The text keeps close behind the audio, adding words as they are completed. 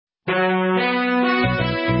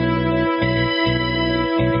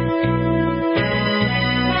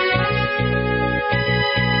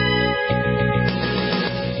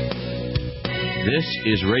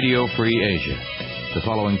is Radio Free Asia. The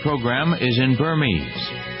following program is in Burmese.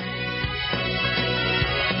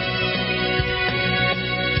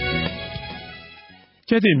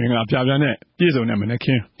 Jadi menga piapian ne piso ne mene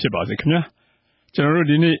khin phit ba se khmya. Chano ro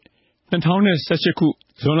di ni 2018ခု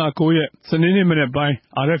ဇွန်လ9ရက်စနေနေ့မနေ့ပိုင်း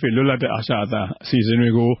RFA လွတ်လပ်တဲ့အာရှအသံအစီအစဉ်တွေ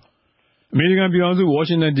ကိုအမေရိကန်ပြည်ထောင်စုဝါ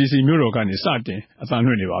ရှင်တန် DC မြို့တော်ကနေစတင်အသံ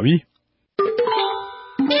လွှင့်နေပါပြီ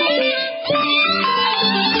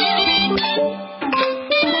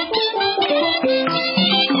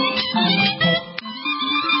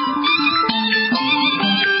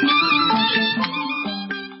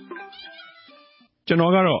ကျွန်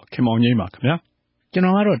တော်ကတော့ခင်မောင်ငိမ့်ပါခင်ဗျာကျွန်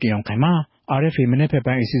တော်ကတော့တရားခိုင်ပါ RFA မနေ့ဖက်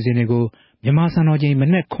ပိုင်းအစီအစဉ်တွေကိုမြန်မာစံတော်ချိန်မ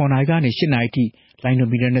နေ့9:00 နာရီကနေ10:00 နာရီထိလိုင်းဒို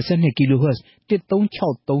မီတာ22 kHz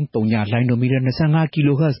 13633ညလိုင်းဒိုမီတာ25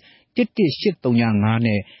 kHz 11835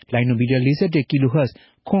နဲ့လိုင်းဒိုမီတာ41 kHz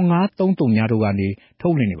 9533ညတို့ကနေထု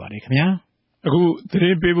တ်လွှင့်နေပါတယ်ခင်ဗျာအခုသတ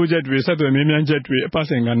င်းပေးပို့ချက်တွေဆက်သွယ်မြင်းမြန်းချက်တွေအပတ်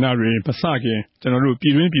စဉ်ကဏ္ဍတွေပစခင်ကျွန်တော်တို့ပြ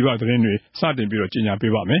ည်တွင်းပြည်ပသတင်းတွေစတင်ပြီးတော့ကြီးညာ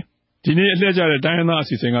ပေးပါမယ်ဒီနေ့အလှည့်ကျတဲ့တိုင်းရင်းသားအ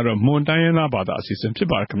စီအစဉ်ကတော့မွန်တိုင်းရင်းသားဘာသာအစီအစဉ်ဖြစ်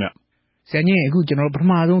ပါတယ်ခင်ဗျဆန်ကြီးအခုကျွန်တော်ပထ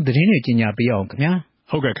မဆုံးသတင်းတွေကြီးညာပေးအောင်ခင်ဗျာ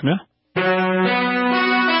ဟုတ်ကဲ့ခင်ဗျာ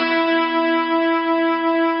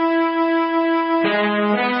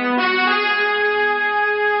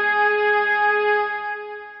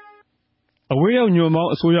အဝေးရောက်ညွန့်ပေါ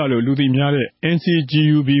င်းအစိုးရလို့လူသိများတဲ့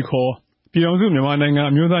NCGUB ခေါ်ပြည်ထောင်စုမြန်မာနိုင်ငံ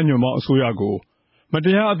အမျိုးသားညွန့်ပေါင်းအစိုးရကိုမတ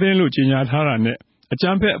ရားအသင်းလို့ကြေညာထားတာနဲ့အကြ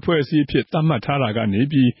မ်းဖက်အဖွဲ့အစည်းအဖြစ်သတ်မှတ်ထားတာကနေ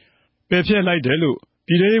ပြီးပယ်ဖျက်လိုက်တယ်လို့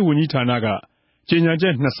ပြည်ထောင်စုဝန်ကြီးဌာနကကြေညာချ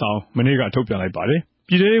က်2ဆောင်မနေ့ကထုတ်ပြန်လိုက်ပါတယ်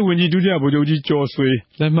ပြည်ထောင်စုဝန်ကြီးဒုတိယဗိုလ်ချုပ်ကြီးကျော်ဆွေ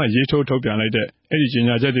လက်မှတ်ရေးထိုးထုတ်ပြန်လိုက်တဲ့အဲ့ဒီကြေ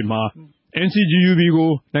ညာချက်တွေမှာ NCGUB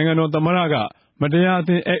ကိုနိုင်ငံတော်သမ္မတကမတရားအသ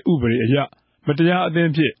င်းဥပဒေအရမတရားအသ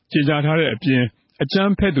င်းဖြစ်ကြေညာထားတဲ့အပြင်အကြ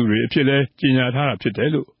မ်းဖက်သူတွေအဖြစ်လဲကြေညာထားတာဖြစ်တယ်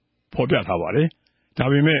လို့ဖော်ပြထားပါတယ်ဒါ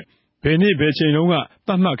ပေမဲ့ဘယ်နေ့ဘယ်ချိန်တုန်းကသ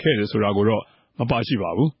တ်မှတ်ခဲ့တယ်ဆိုတာကိုတော့မပါရှိ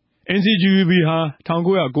ပါဘူး NCGUB ဟာ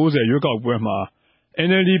1990ရွေးကောက်ပွဲမှာ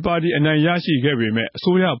NLD ပါတီအနိုင်ရရှိခဲ့ပေမဲ့အ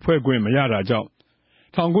စိုးရဖွဲ့ခွင့်မရတာကြောင့်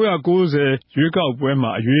1990ရွေးကောက်ပွဲမှာ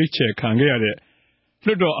အရွေးချယ်ခံခဲ့ရတဲ့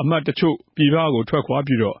လွှတ်တော်အမတ်တချို့ပြည်ပကိုထွက်ခွာ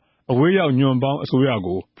ပြီးတော့အဝေးရောက်ညွန့်ပေါင်းအစိုးရ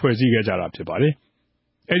ကိုဖွဲ့စည်းခဲ့ကြတာဖြစ်ပါတယ်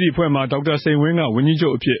။အဲ့ဒီဖွဲ့မှာဒေါက်တာစိန်ဝင်းကဝန်ကြီးချု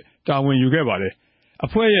ပ်အဖြစ်တာဝန်ယူခဲ့ပါတယ်။အ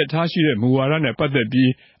ဖွဲ့ရဲ့ထားရှိတဲ့မူဝါဒနဲ့ပတ်သက်ပြီး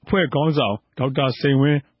အဖွဲ့ခေါင်းဆောင်ဒေါက်တာစိန်ဝ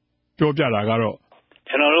င်းပြောပြတာကတော့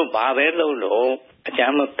ကျွန်တော်တို့ဘာပဲလုပ်လို့အကြ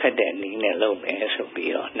မ်းမဖက်တဲ့နည်းနဲ့လုပ်မယ်ဆို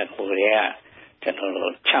ပြီးတော့နှစ်ခုတည်းကကျွန်တော်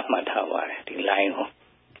တို့ချမှတ်ထားပါတယ်ဒီ line ကို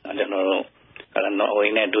ကျွန်တော်တို့နော်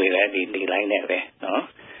ဝေးနဲ့တွေ့လဲဒီ line နဲ့ပဲနော်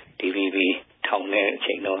DVB ထောင်တဲ့အ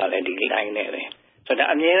ချိန်တော့ကလည်းဒီ line နဲ့ပဲဆိုတော့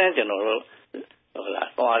အများနဲ့ကျွန်တော်တို့ဟုတ်လား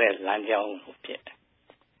သွားတဲ့လမ်းကြောင်းဖြစ်တယ်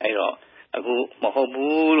အဲ့တော့အခုမဟုတ်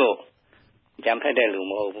ဘူးလို့ကြံဖက်တဲ့လူ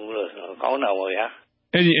မဟုတ်ဘူးလို့ဆိုတော့ကောင်းတာပေါ့ဗျာ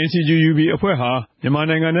အဲ့ဒီ NCGUB အဖွဲ့ဟာမြန်မာ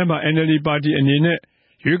နိုင်ငံထဲမှာ NLD ပါတီအနေနဲ့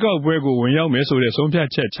ရွေးကောက်ပွဲကိုဝင်ရောက်မယ်ဆိုတဲ့ဆုံးဖြတ်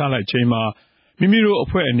ချက်ချလိုက်ချိန်မှာမိမိတို့အ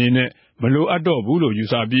ဖွဲ့အနေနဲ့မလိုအပ်တော့ဘူးလို့ယူ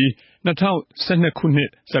ဆပြီး2012ခုနှစ်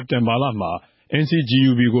စက်တင်ဘာလမှာ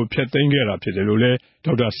NCGUB ကိုဖျက်သိမ်းခဲ့တာဖြစ်တယ်လို့လည်း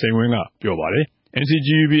ဒေါက်တာစိန်ဝင်းကပြောပါတယ်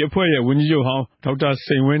NCGUB အဖွဲ့ရဲ့ဝန်ကြီးချုပ်ဟောင်းဒေါက်တာ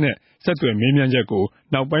စိန်ဝင်းနဲ့ဆက်သွယ်မေးမြန်းချက်ကို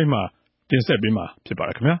နောက်ပိုင်းမှာတင်ဆက်ပေးမှာဖြစ်ပါတ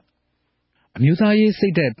ယ်ခင်ဗျာအမျိုးသားရေးစိ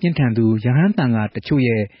တ်သက်ပြင်းထန်သူရဟန်းတန်ကတချို့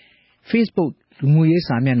ရဲ့ Facebook လူမှုရေး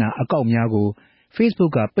စာမျက်နှာအကောင့်များကို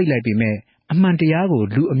Facebook ကပိတ်လိုက်ပေမဲ့အမှန်တရားကို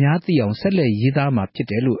လူအများသိအောင်ဆက်လက်ရေးသားမှာဖြစ်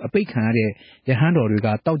တယ်လို့အပိတ်ခံရတဲ့ရဟန်းတော်တွေက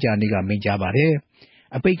တောက်ကြနေကမိန့်ကြားပါတယ်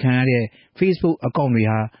အပိတ်ခံရတဲ့ Facebook အကောင့်တွေ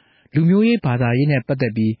ဟာလူမျိုးရေးဘာသာရေးနဲ့ပတ်သ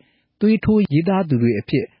က်ပြီးသွေးထိုးရေးသားသူတွေအ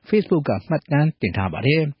ဖြစ် Facebook ကမှတ်တမ်းတင်ထားပါတ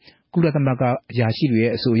ယ်ကုလသမဂ္ဂအရာရှိတွေ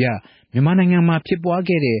ရဲ့အဆိုအရမြန်မာနိုင်ငံမှာဖြစ်ပွား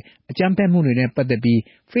ခဲ့တဲ့အကြမ်းဖက်မှုတွေနဲ့ပတ်သက်ပြီး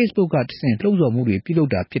Facebook ကတဆင့်လှုံ့ဆော်မှုတွေပြုလု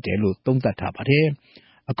ပ်တာဖြစ်တယ်လို့သုံးသပ်ထားပါတယ်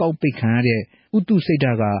အကောင့်ပိတ်ခံရတဲ့ဥတုစိတ်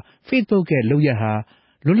ဓာတ်က Facebook ရဲ့လုပ်ရက်ဟာ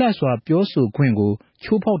လွတ်လပ်စွာပြောဆိုခွင့်ကို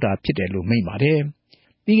ချိုးဖောက်တာဖြစ်တယ်လို့မိန့်ပါတယ်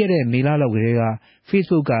ပြီးခဲ့တဲ့မေလလောက်ကတည်းက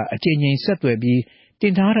Facebook ကအကြိမ်ကြိမ်ဆက်သွယ်ပြီးတ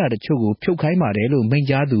င်ထားတာတချို့ကိုဖြုတ်ခိုင်းပါတယ်လို့မိန့်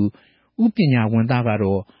ကြားသူဥပညာဝန်သားက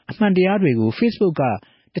တော့အမှန်တရားတွေကို Facebook က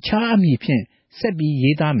တခြားအမည်ဖြင့်ဆက်ပြီး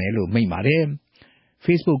ရေးသားမယ်လို့မိန့်ပါတယ်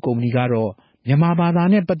Facebook ကုမ္ပဏီကတော့မြန်မာဘာသာ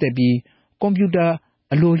နဲ့ပတ်သက်ပြီးကွန်ပျူတာ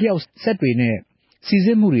အလိုလျောက်ဆက်တွေနဲ့စီစ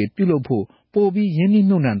စ်မှုတွေပြုလုပ်ဖို့ပိုပြီးရင်းနှီး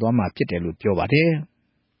မြှုပ်နှံသွားမှာဖြစ်တယ်လို့ပြောပါတယ်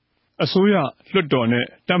အစိုးရလွှတ်တော်နဲ့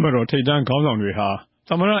တပ်မတော်ထိပ်တန်းခေါင်းဆောင်တွေဟာသ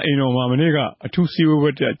မရအိမ်တော်မှာမနေ့ကအထူးစည်းဝေး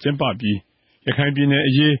ပွဲကျင်းပပြီးရခိုင်ပြည်နယ်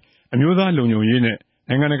အရေးအမျိုးသားလုံခြုံရေးနဲ့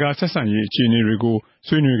နိုင်ငံတကာဆက်ဆံရေးအခြေအနေတွေကို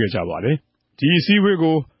ဆွေးနွေးခဲ့ကြပါတယ်ဒီအစည်းအဝေး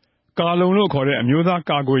ကိုကာလုံလို့ခေါ်တဲ့အမျိုးသား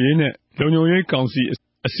ကာကွယ်ရေးနဲ့လုံခြုံရေးကောင်စီ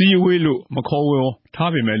အစည်းအဝေးလို့မခေါ်ဝေါ်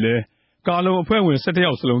ထားပေမဲ့လည်းကာလုံအဖွဲ့ဝင်17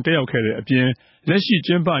ယောက်စလုံးတက်ရောက်ခဲ့တဲ့အပြင်လက်ရှိကျ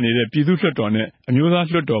င်းပနေတဲ့ပြည်သူ့လွှတ်တော်နဲ့အမျိုးသား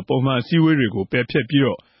လွှတ်တော်ပုံမှန်အစည်းအဝေးတွေကိုပယ်ဖျက်ပြီး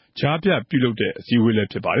တော့ကြားပြပြုလုပ်တဲ့အစည်းအဝေးလည်း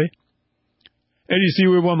ဖြစ်ပါတယ်။အဲဒီအစည်း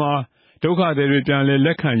အဝေးပွဲမှာ ဒုက္ခသည်တွေပြန်လည်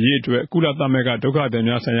လက်ခံရေးအတွက်ကုလသမဂ္ဂဒုက္ခ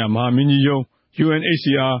သည်များဆိုင်ရာမဟာမင်းကြီးရုံး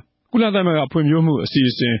UNHCR ကုလသမဂ္ဂဖွံ့ဖြိုးမှု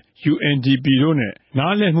အစီအစဉ် UNDP တို့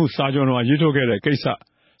နဲ့နားလည်မှုစာချွန်လွှာရေးထိုးခဲ့တဲ့ကိစ္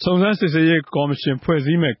စစုံစမ်းစစ်ဆေးရေးကော်မရှင်ဖွဲ့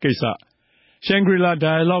စည်းမဲ့ကိစ္စ Shangri-La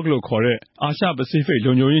Dialogue လို့ခေါ်တဲ့အာရှပစိဖိတ်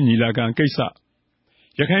လုံခြုံရေးညီလာခံကိစ္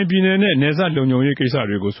စရခိုင်ပြည်နယ်နဲ့နယ်စပ်လုံခြုံရေးကိစ္စ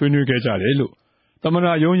တွေကိုဆွေးနွေးခဲ့ကြတယ်လို့သမ္မ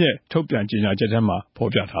တရုံးရဲ့ထုတ်ပြန်ကြေညာချက်ထဲမှာဖော်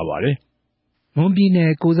ပြထားပါတယ်။မွန်ပြည်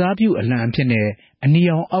နယ်ကိုစားပြုအလံအဖြစ်နဲ့အနီ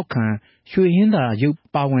ရောင်အောက်ခံရွှေဟင်းသာရုပ်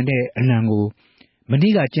ပါဝင်တဲ့အလံကို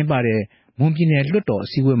မနေ့ကကျင်းပတဲ့မွန်ပြည်နယ်လွှတ်တော်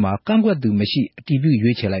အစည်းအဝေးမှာကန့်ကွက်သူမရှိအတည်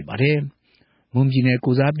ပြုရွေးချယ်လိုက်ပါတယ်။မွန်ပြည်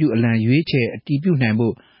နယ်ကိုစားပြုအလံရွေးချယ်အတည်ပြု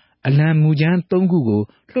နိုင်ဖို့အလံမူချမ်း3ခု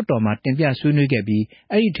ကိုလွှတ်တော်မှာတင်ပြဆွေးနွေး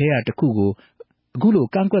ခဲ့ပြီးအဲ့ဒီထဲကတစ်ခုကိုအခု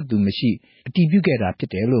လိုကန့်ကွက်သူမရှိအတည်ပြု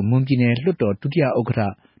ခဲ့တာဖြစ်တယ်လို့မွန်ပြည်နယ်လွှတ်တော်ဒုတိယဥက္ကဋ္ဌ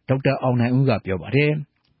ဒေါက်တာအောင်နိုင်ဦးကပြောပါတယ်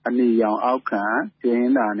။အနီရောင်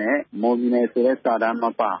အောက်ခံကျင်းတာနဲ့မွန်ပြည်နယ်ဆိုတဲ့စာတမ်း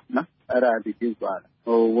မပါနော်အဲ့ဒါဒီပြုသွားတယ်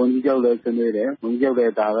ဝန်ကြီးချုပ်လည်းဆွေးနွေးတယ်ဝန်ကြီးချုပ်လ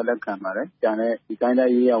ည်းဒါပဲလက်ခံပါတယ်ကျန်တဲ့ဒီတိုင်း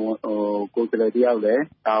တိုင်းရေးရကိုယ်စားလှယ်တယောက်လည်း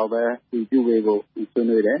ဒါပဲဒီပြုပေးဖို့ဆွေး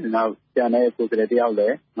နွေးတယ်နောက်ကျန်တဲ့ကိုယ်စားလှယ်တယောက်လ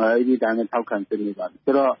ည်းအဲ့ဒီတိုင်းနဲ့ထောက်ခံဆွေးနွေးပါ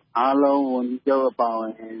တယ်ဆိုတော့အားလုံးဝန်ကြီးချုပ်အပါ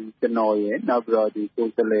ဝင်ကျွန်တော်ရဲ့နောက်ပြီးတော့ဒီ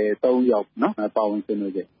ကိုယ်စားလှယ်3ယောက်နော်ပါဝင်ဆွေး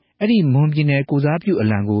နွေးတယ်အဲ့ဒီမွန်ပြည်နယ်ကိုစားပြု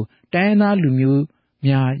အလံကိုတိုင်းသားလူမျိုး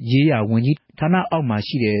များရေးရာဝန်ကြီးဌာနအောက်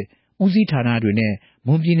မှာရှိတဲ့ဦးစီးဌာနတွေ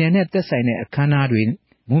နဲ့မွန်ပြည်နယ်နဲ့သက်ဆိုင်တဲ့အခမ်းအနားတွေ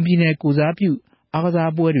မွန်ပြည်နယ်ကိုစားပြုအားက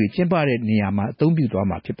စားပွဲတွေကျင်းပတဲ့နေရာမှာအသုံး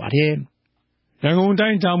ပြုသွားမှာဖြစ်ပါတယ်။ရန်ကုန်တို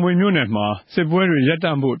င်းတာမွေမြို့နယ်မှာစစ်ပွဲတွေရပ်တ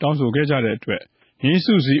န့်ဖို့တောင်းဆိုခဲ့ကြတဲ့အတွက်ငြိ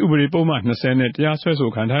မ်းစုစီဥပဒေပုံမှန်20နဲ့တရားစွဲ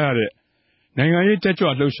ဆိုခံထားရတဲ့နိုင်ငံရေးတက်ကြွ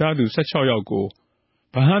လှုပ်ရှားသူ16ယောက်ကို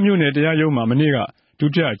ဗဟန်းမြို့နယ်တရားရုံးမှာမနေ့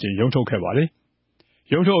ကဒုတိယအကြိမ်ရုံးထုတ်ခဲ့ပါတယ်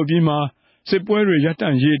။ရုံးထုတ်အပြီးမှာစစ်ပွဲတွေရပ်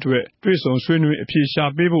တန့်ရေးအတွက်တွေ့ဆုံဆွေးနွေးအဖြေရှာ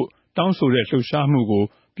ပေးဖို့တောင်းဆိုတဲ့လှုပ်ရှားမှုကို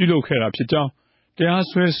ပြုလုပ်ခဲ့တာဖြစ်ကြောင်းတ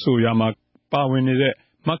ရားစွဲဆိုရမှာပါဝင်နေ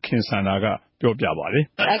တဲ့မခင်စန္ဒာကပြောပြပါတယ်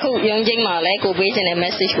အခုရုံးချင်းမှာလည်းကိုပေးခြင်းတဲ့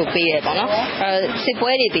message ကိုပေးရပေါ့နော်စစ်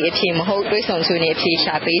ပွဲတွေဒီအဖြေမဟုတ်တွေးဆုံဆွေးနွေးအဖြေ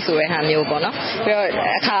ရှာပေးဆိုတဲ့ဟာ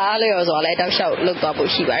မျိုးပေါ့နော်ပြီးတော့အခါအားလျော်စွာလည်းတောက်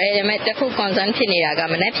လျှောက်လုပ်သွားဖို့ရှိပါတယ်ဒါပေမဲ့တစ်ခု concern ဖြစ်နေတာ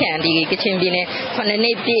ကမနေ့ဖြန်ဒီကချင်ပြည်နယ်9နှ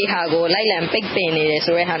စ်ပြည့်ဟာကိုလိုက်လံပိတ်ပင်နေ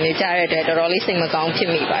တယ်ဆိုတဲ့ဟာမျိုးကြားရတဲ့တော်တော်လေးစိတ်မကောင်းဖြစ်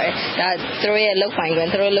မိပါတယ်ဒါသူတို့ရဲ့လုပ်ပိုင်ခွင့်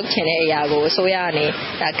သူတို့လုပ်ချင်တဲ့အရာကိုအစိုးရကနေ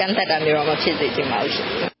ဒါကန့်သက်တာမျိုးတော့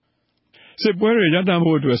မဖြစ်စေချင်ပါဘူးစစ်ပွဲတွေရပ်တန့်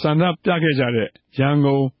ဖို့အတွက်ဆန္ဒပြခဲ့ကြတဲ့ရန်ကု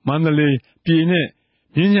န်မန္တလေးပြည်နဲ့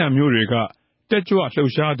မြင်းညံမြို့တွေကတက်ကြွ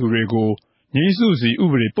လှုပ်ရှားသူတွေကိုငြိမ်းစုစီဥ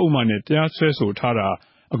ပဒေပုံမှန်နဲ့တရားစွဲဆိုထားတာ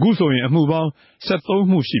အခုဆိုရင်အမှုပေါင်း73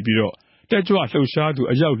မှုရှိပြီးတော့တက်ကြွ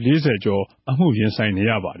လှုပ်ရှားသူအယောက်40ကျော်အမှုရင်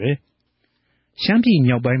ဆိုင်နေရပါတယ်။ရှ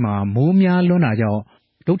မ်းပြည်မြောက်ပိုင်းမှာမိုးများလွန်းတာကြောင့်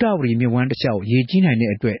ဒုဋ္ဌဝတီမြစ်ဝှမ်းတစ်လျှောက်ရေကြီးနိုင်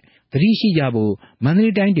တဲ့အတွက်သတိရှိကြဖို့မန္တ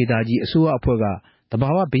လေးတိုင်းဒေသကြီးအစိုးရအဖွဲ့က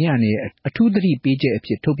တဘာဝဘေးရန်ရဲ့အထူးသတိပေးချက်အဖြ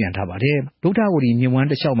စ်ထုတ်ပြန်ထားပါတယ်။ဒုဋ္ဌဝတီမြစ်ဝှ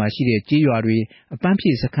မ်းတစ်လျှောက်မှာရှိတဲ့ကြေးရွာတွေအပ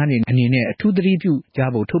န်းဖြေစခန်းတွေအနေနဲ့အထူးသတိပြုကြ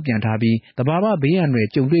ဖို့ထုတ်ပြန်ထားပြီးတဘာဝဘေးရန်တွေ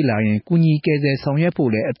ကြုံတွေ့လာရင်ကုညီကယ်ဆယ်ဆောင်ရွက်ဖို့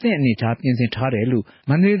လည်းအသင့်အနေထားပြင်ဆင်ထားတယ်လို့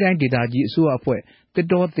မန္တလေးတိုင်းဒေသကြီးအစိုးရအဖွဲ့တစ်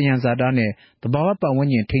တော်သယံဇာတနဲ့တဘာဝပတ်ဝန်း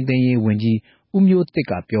ကျင်ထိန်းသိမ်းရေးဝန်ကြီးဦးမျိုးသစ်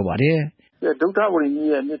ကပြောပါတယ်။ဒုက္ခဝရီကြီး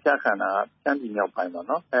ရဲ့မြစ်ချခန္ဓာစမ်းပြည်မြောက်ပိုင်းပါ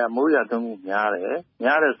နော်မိုးရသွန်းမှုများတ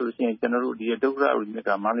ယ်ဆိုလို့ရှိရင်ကျွန်တော်တို့ဒီဒုက္ခဝရီမြစ်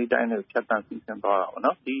ကမန္တလေးတိုင်းနဲ့ဖြတ်တန်းစီးဆင်းသွားတာပေါ့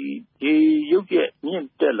နော်ဒီရေရုပ်ရဲ့မြင့်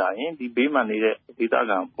တက်လာရင်ဒီဘေးမှာနေတဲ့ဒေသ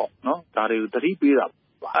ခံပေါ့နော်ဒါတွေကိုသတိပေးတာ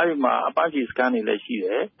အဲ့ဒီမှာအပန်းဖြေစကန်တွေလည်းရှိ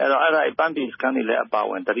တယ်အဲ့တော့အဲ့ဒါအပန်းဖြေစကန်တွေလည်း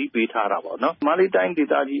အပါဝင်သတိပေးထားတာပေါ့နော်မန္တလေးတိုင်းဒေ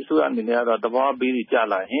သကြီးအစိုးရအနေနဲ့ကတော့တဘာဘေးတွေကြာ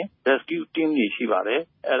လာရင် rescue team တွေရှိပါ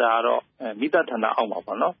တယ်အဲ့ဒါကတော့မိသားဌာနအောက်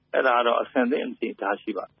မှာပေါ့နော်အဲ့ဒါကတော့အဆင့်သင့်အနေထား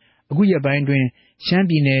ရှိပါတယ်အခုရက်ပိုင်းတွင်ရှ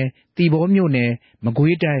မ်းပြည်နယ်သီပေါမြို့နယ်မ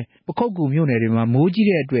ကွေးတိုင်းပခုက္ကူမြို့နယ်တွေ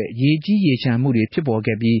မှာမိုးကြီးတဲ့အတွက်ရေကြီးရေရှမ်းမှုတွေဖြစ်ပေါ်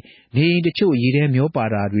ခဲ့ပြီးနေအိမ်တ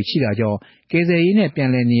ချို့ရေထဲမျောပါတာတွေရှိတာကြောင့်ကယ်ဆယ်ရေးနဲ့ပြန်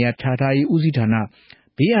လည်နေရာချထားရေးဦးစီးဌာ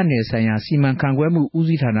နဘေးအန္တရာယ်ဆိုင်ရာစီမံခန့်ခွဲ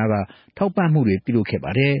မှုဦးစီးဌာနကထောက်ပံ့မှုတွေပြုလုပ်ခဲ့ပါ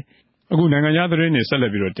တယ်။အခုနိုင်ငံခြားသတင်းတွေဆက်လ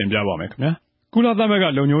က်ပြီးတော့တင်ပြပါမယ်ခင်ဗျာ။ကုလသ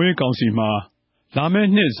မဂ္ဂလုံခြုံရေးကောင်စီမှာလာမယ့်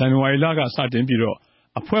နှစ်ဇန်နဝါရီလကစတင်ပြီးတော့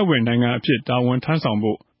အဖွဲ့ဝင်နိုင်ငံအဖြစ်တာဝန်ထမ်းဆောင်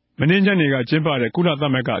ဖို့မင်းညနေကကျင်းပတဲ့ကုလ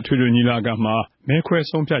သမဂ္ဂအထွေထွေညီလာခံမှာမဲခွဲ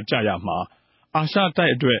ဆုံးဖြတ်ကြရမှာအာရှ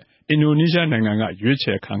တိုက်အတွက်အင်ဒိုနီးရှားနိုင်ငံ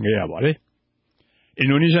ကရွေးချယ်ခံခဲ့ရပါတယ်။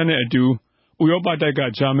အင်ဒိုနီးရှားနဲ့အတူဥရောပတိုက်က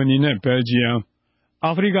ဂျာမနီနဲ့ဘယ်လ်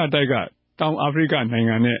ဂျီယံအာဖရိကတိုက်ကတောင်အာဖရိက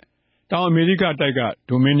နိုင်ငံနဲ့တောင်အမေရိကတိုက်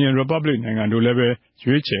ကဒိုမီနီယန်ရီပတ်ဘလစ်နိုင်ငံတို့လ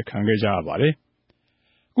ည်းပဲရွေးချယ်ခံခဲ့ကြရပါတယ်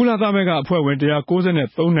။ကုလသမဂ္ဂအဖွဲ့ဝင်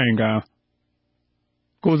193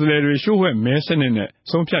နိုင်ငံကိုယ်စားလှယ်တွေရှုဝဲမဲစနစ်နဲ့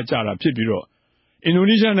ဆုံးဖြတ်ကြတာဖြစ်ပြီးတော့အင်ဒို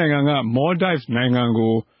နီးရှားနိုင်ငံက Maldives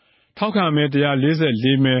နိုင်ငံကိုထောက်ခံမဲ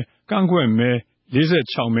144မဲကန့်ကွက်မဲ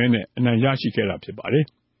46မဲနဲ့အနိုင်ရရှိခဲ့တာဖြစ်ပါတယ်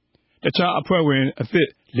။တခြားအဖွဲ့ဝင်အသစ်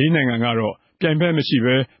4နိုင်ငံကတော့ပြိုင်ဘက်မ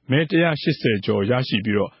ရှိဘဲမဲ180ကျော်ရ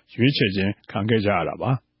ရှိပြီးတော့ရွေးချယ်ခြင်းခံခဲ့ကြရတာပါ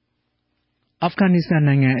။အာဖဂန်နစ္စ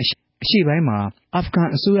တန်နိုင်ငံ အရှေ့ပိုင်းမှာအာဖဂန်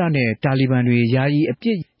အစိုးရနဲ့တာလီဘန်တွေယာယီအပြ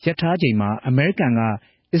စ်ရပ်ထားချိန်မှာအမေရိကန်က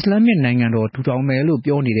အစ္စလာမစ်နိုင်ငံတော်ထူထောင်မယ်လို့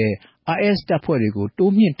ပြောနေတဲ့ IS တပ်ဖွဲ့တွေကို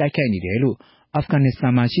တိုးမြင့်တိုက်ခိုက်နေတယ်လို့အာဖဂန်နစ္စတ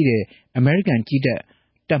န်မှာရှိတဲ့အမေရိကန်ကြီးတ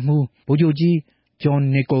ပ်မှူးဗိုလ်ချုပ်ကြီးဂျွန်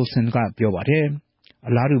နီကိုလ်ဆန်ကပြောပါတယ်။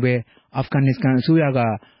အလားတူပဲအာဖဂန်နစ္စတန်အစိုးရက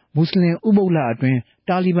မွတ်စလင်ဥပုသ်လအတွင်း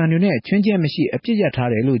တာလီဘန်တွေနဲ့ချွင်းချက်မရှိအပြစ်ရပ်ထား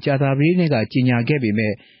တယ်လို့ကြာသပတေးနေ့ကကြေညာခဲ့ပေ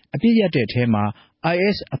မဲ့အပြစ်ရပ်တဲ့အထဲမှာ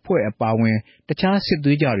IS အဖွဲ့အပါအဝင်တခြားစစ်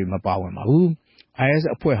သွေးကြတွေမပါဝင်ပါဘူး။ IS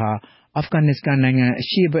အဖွဲ့ဟာအာဖဂန်နစ္စတန်နိုင်ငံအ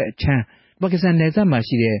ရှေ့ဘက်အခြမ်းပါကစ္စတန်နယ်စပ်မှာ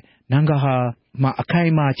ရှိတဲ့နန်ဂါဟာမှာအခိုင်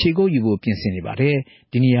အမာခြေကုပ်ယူဖို့ပြင်ဆင်နေပါတယ်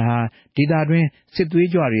။ဒီနေရာဟာဒေသတွင်းစစ်သွေး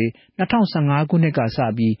ကြွတွေ2015ခုနှစ်ကစ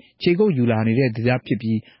ပြီးခြေကုပ်ယူလာနေတဲ့ဒေသဖြစ်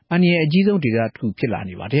ပြီးအန္တရာယ်အကြီးဆုံးဒေသတစ်ခုဖြစ်လာ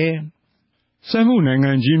နေပါတယ်။စက်မှုနိုင်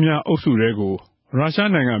ငံကြီးများအုပ်စုတွေကိုရု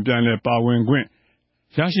ရှားနိုင်ငံပြန်လည်ပါဝင်ခွင့်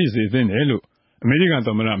ရရှိစေသင့်တယ်လို့အမေရိကန်သ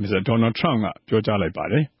မ္မတမစ္စတာဒေါ်နယ်ထရမ့်ကပြောကြားလိုက်ပါ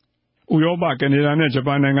တယ်။ဥရောပကနေဒါနဲ့ဂျပ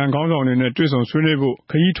န်နိုင်ငံခေါင်းဆောင်တွေနဲ့တွေ့ဆုံဆွေးနွေးဖို့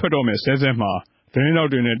ခရီးထွက်တော့မဲ့ဆဲဆဲမှာသတင်းတောက်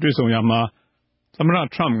တွေနဲ့တွေ့ဆုံရမှာသမ္မတ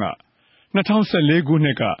ထရမ့်က2014ခုနှ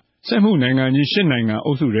စ်ကစက်မှုနိုင်ငံကြီး8နိုင်ငံ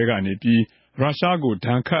အုပ်စုတွေကနေပြီးရုရှားကိုဒ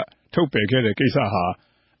ဏ်ခတ်ထုတ်ပယ်ခဲ့တဲ့ကိစ္စဟာ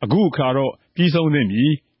အခုအခါတော့ပြီးဆုံးသင့်ပြီ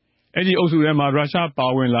။အဲ့ဒီအုပ်စုထဲမှာရုရှားပါ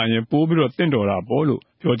ဝင်လာရင်ပိုပြီးတော့တင့်တော်တာပေါ့လို့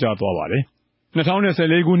ပြောကြားသွားပါတယ်။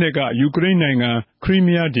2014ခုနှစ်ကယူကရိန်းနိုင်ငံခရီး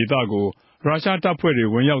မီးယားဒေသကိုရုရှားတပ်ဖွဲ့တွေ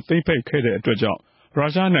ဝင်ရောက်သိမ်းပိုက်ခဲ့တဲ့အတွက်ကြောင့်ရု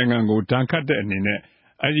ရှားနိုင်ငံကိုဒဏ်ခတ်တဲ့အနေနဲ့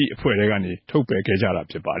အဲ့ဒီအဖွဲ့တွေကနေထုတ်ပယ်ခဲ့ကြတာ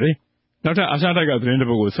ဖြစ်ပါတယ်။နောက်ထပ်အာရှတိုက်ကသတင်းတစ်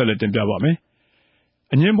ပုဒ်ကိုဆက်လက်တင်ပြပါမယ်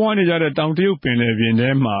။အငင်းပွားနေကြတဲ့တောင်တရုတ်ပင်လယ်ပြင်ထဲ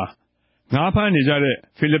မှာငါးဖမ်းနေကြတဲ့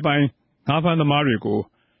ဖိလစ်ပိုင်ငါးဖမ်းသမားတွေကို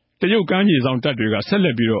တရုတ်ကမ်းခြေစောင့်တပ်တွေကဆက်လ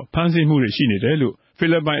က်ပြီးတော့ဖမ်းဆီးမှုတွေရှိနေတယ်လို့ဖိ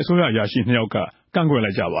လစ်ပိုင်အစိုးရအရာရှိ2ယောက်ကကန့်ကွက်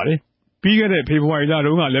လိုက်ကြပါတယ်။ပြီးခဲ့တဲ့ဖေဖော်ဝါရီလ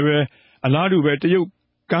တုန်းကလည်းပဲအလားတူပဲတရုတ်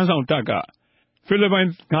ကမ်းဆောင်တပ်ကဖိလစ်ပိုင်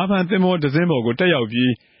ငါးဖမ်းသင်္ဘောတစ်စင်းပေါ်ကိုတက်ရောက်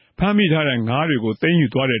ပြီးဖမ်းမိထားတဲ့ငါးတွေကိုသိမ်းယူ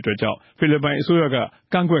သွားတဲ့အတွက်ကြောင့်ဖိလစ်ပိုင်အစိုးရက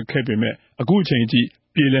ကန့်ကွက်ခဲ့ပေမဲ့အခုအချိန်အထိ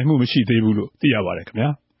ပြေလည်မှုမရှိသေးဘူးလို့သိရပါတယ်ခင်ဗျာ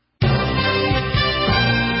။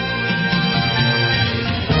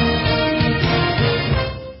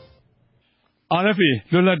 RFA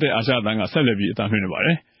လွတ်လပ်တဲ့အာရှအသံကဆက်လက်ပြီးအသံလွှင့်နေပါတ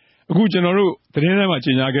ယ်။အခုကျွန်တော်တို့သတင်းထဲမှာ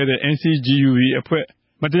ကြေညာခဲ့တဲ့ NCGUB အဖွဲ့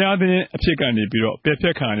မတရားသင်းအဖြစ်ကနေပြီးတော့ပယ်ဖျ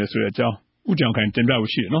က်ခံရတယ်ဆိုတဲ့အကြောင်းဦးကျော်ခိုင်တင်ပြ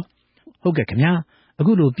ဖို့ရှိတယ်နော်။ဟုတ်ကဲ့ခင်ဗျာ။အ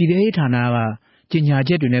ခုလိုပြည်ထရေးဌာနကကြေညာ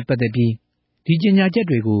ချက်တွေနဲ့ပတ်သက်ပြီးဒီကြေညာချက်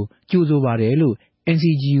တွေကိုကြိုဆိုပါတယ်လို့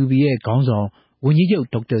NCGUB ရဲ့ခေါင်းဆောင်ဝန်ကြီးချုပ်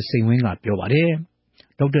ဒေါက်တာစိန်ဝင်းကပြောပါတယ်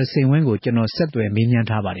။ဒေါက်တာစိန်ဝင်းကိုကျွန်တော်ဆက်သွယ်မေးမြန်း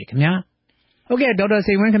ထားပါတယ်ခင်ဗျာ။ဟုတ်ကဲ့ဒေါက်တာ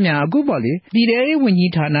စိန်ဝင်းခင်ဗျာအခုပေါ့လေပြည်ထရေးဝန်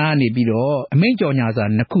ကြီးဌာနကနေပြီးတော့အမိန့်ကြော်ညာစာ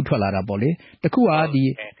2ခုထွက်လာတာပေါ့လေတစ်ခုကဒီ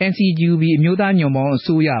NCGUB အမျိုးသားညွန့်ပေါင်းအ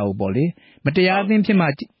စိုးရကိုပေါ့လေမတရားအသင်းဖြစ်မှ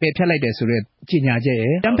ပယ်ဖျက်လိုက်တယ်ဆိုတော့ကြေညာချက်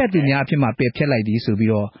ရဲ့တမ်းဖက်သူများအဖြစ်မှပယ်ဖျက်လိုက်သည်ဆိုပြီး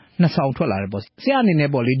တော့နှစ်ဆောင်ထွက်လာတယ်ပေါ့ဆရာအနေနဲ့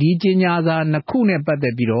ပေါ့လေဒီကြေညာစာ2ခုနဲ့ပတ်သ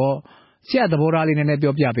က်ပြီးတော့ဆရာသဘောထားလေးနည်းနည်း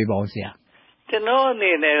ပြောပြပေးပါဦးဆရာကျွန်တော်အ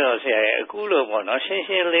နေနဲ့တော့ဆရာအခုလို့ပေါ့နော်ရှင်း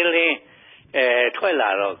ရှင်းလင်းလင်းထွက်လာ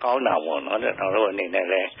တော့ကောင်းတာပေါ့နော်ကျွန်တော်တို့အနေနဲ့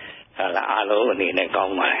လည်းအားလုံးအနေနဲ့ကော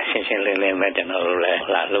င်းပါတယ်ရှင်းရှင်းလင်းလင်းပဲကျွန်တော်တို့လည်း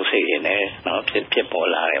လှုပ်ရှားရင်းနဲ့နော်ဖြစ်ပေါ်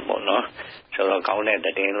လာတယ်ပေါ့နော်ဆိုတော့ကောင်းတဲ့သ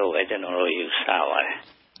တင်းလို့ပဲကျွန်တော်တို့ယူဆပါတယ်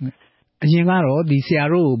အရင်ကတော့ဒီဆရာ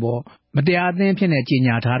တို့ကိုပေါ့မတရားအသင်းဖြစ်နေကြေ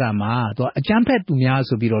ညာထားတာမှာသူအကြမ်းဖက်သူများ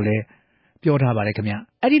ဆိုပြီးတော့လည်းပြောထားပါတယ်ခင်ဗျ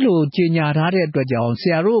အဲ့ဒီလိုကြေညာထားတဲ့အတွက်ကြောင့်ဆ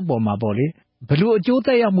ရာတို့အပေါ်မှာပေါ့လေဘယ်လိုအကျိုးသ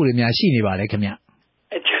က်ရောက်မှုတွေများရှိနေပါလဲခင်ဗျ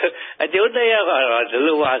အကျိုးသက်ရောက်ကတော့ဒီ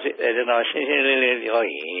လိုပါကျွန်တော်ရှင်းရှင်းလင်းလင်းပြော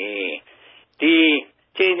ရင်ဒီ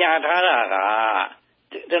ကြေညာထားတာက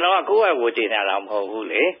ကျွန်တော်ကကိုယ့်အကိုကြေညာတာမဟုတ်ဘူး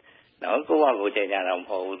လေနော်ကိုယ့်အကိုကြေညာတာမ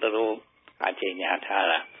ဟုတ်ဘူးသူတို့ကကြေညာထား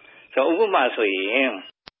တာဆိုဥပမာဆိုရင်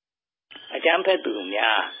အကြမ်းဖက်သူ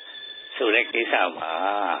များဆိုတဲ့ကိစ္စမှာ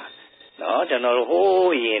နော်ကျွန်တော်တို့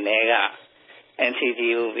ဟိုးရင်တွေက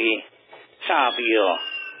NCGUB စပြီးတော့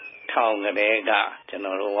ထောင်ကလေးကကျွန်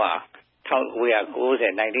တော်တို့က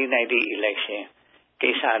1990 election ကိ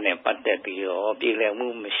စ္စနဲ့ပတ်သက်ပြီးတော့ပြည်လည်မှု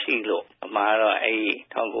မရှိလို့အမှားတော့အဲ့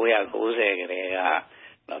1990ကလေးက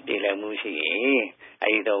ပြည်လည်မှုရှိရင်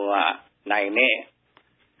အဲ့ဒီတော့ကနိုင်နဲ့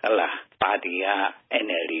ဟလာပါတီက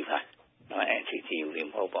NLD ပါနော် NCGUB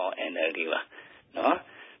မဟုတ်ပါဘူး NLD ပါနော်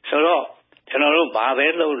ဆိုတော့ကျွန်တော်တို့ဘာပဲ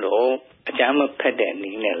လုပ်လို့အကြမ်းမဖက်တဲ့န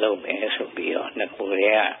ည်းနဲ့လုပ်မယ်ဆိုပြီးတော့နှစ်ခုတ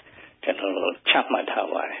ည်းကကျွန်တော်တို့ချမှတ်ထား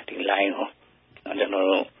ပါတယ်ဒီ line ကိုကျွန်တော်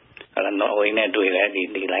တို့နော်ဝင်းနဲ့တွေ့လဲ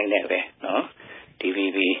ဒီ line နဲ့ပဲနော်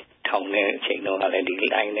DVB ထောင်တဲ့အချိန်တော့လည်းဒီ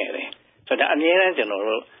line နဲ့ပဲဆိုတော့အများအားကျွန်တော်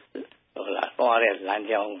တို့သွားတဲ့လမ်း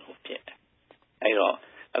ကြောင်းဖြစ်တယ်အဲ့တော့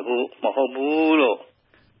အခုမဟုတ်ဘူးလို့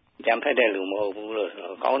ကြံဖက်တဲ့လူမဟုတ်ဘူးလို့ဆို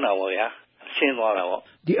တော့ကောင်းတာပေါ့ဗျာရှင်းသွားတာပေါ့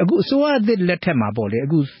ဒီအခုအစိုးရအသစ်လက်ထက်မှာပေါ့လေအ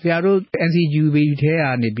ခုဆရာတို့ NCGUB ထဲက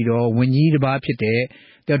နေပြီးတော့ဝန်ကြီးတစ်ပါးဖြစ်တဲ့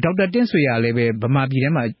ဒေါက်တာတင့်ဆွေရလည်းပဲဗမာပြည်ထဲ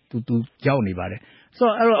မှာသူရောက်နေပါတယ်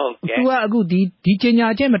ဆိုတော့သူကအခုဒီကြေညာ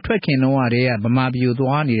ချက်မထွက်ခင်တော့ကတည်းကဗမာပြည်ကို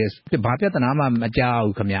သွားနေတယ်ဘာပြဿနာမှ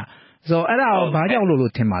မကြောက်ဘူးခင်ဗျဆိုတော့အဲ့ဒါကိုဘာကြော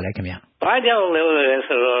င့်လို့ထင်ပါလဲခင်ဗျဘာကြောင့်လဲ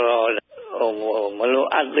ဆိုတော့မလို့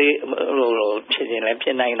အသေးလို့ဖြစ်ရင်လ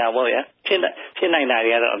ည်းဖြစ်နိုင်တာပေါ့ဗျာဖြစ်နိုင်တာ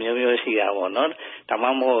တွေကတော့အမျိုးမျိုးရှိတာပေါ့နော်ဒါမှ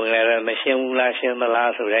မဟုတ်လည်းမရှင်းဘူးလားရှင်း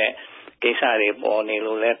သလားဆိုတော့ကိစ္စ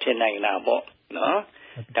တွေပေါ်နေလို့လည်းဖြစ်နိုင်တာပေါ့နော်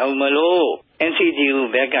ဒါမှမလို့ NCGU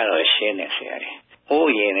ဘက်ကတော့ရှင်းနေဆရာကြီး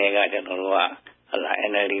ဟိုးရင်တွေကကျွန်တော်တို့ကဟလာ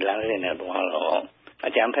NLD လမ်းစဉ်နဲ့တော့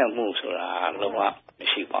အကြမ်းဖက်မှုဆိုတာလုံးဝ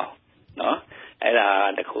မရှိပါဘူးနော်အဲ့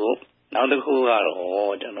ဒါတခုနောက်တစ်ခုက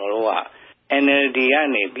တော့ကျွန်တော်တို့က NLD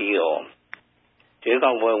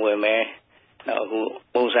ကနေပြီးတော့ဒီကောင်ပွဲဝင်မယ်နောက်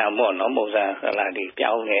အခုပုံစံပေါ့နော်ပုံစံဟလာဒီ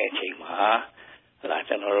ပြောင်းနေတဲ့အချိန်မှာဟလာ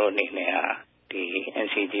ကျွန်တော်တို့အနေနဲ့ဟာဒီ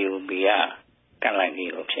NCGUB ကကန်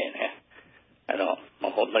လိုက်ပြီးလို့ဖြစ်နေအဲ့တော့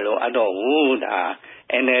မလို့အတော့ဘူးဒါ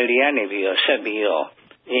NLD ကနေပြီးတော့ဆက်ပြီးတော့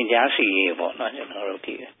ရင်ကြားစီရေးပေါ့နော်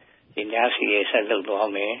ကျွန်တော်တို့ဒီရင်ကြားစီရေးဆက်လုပ်သွား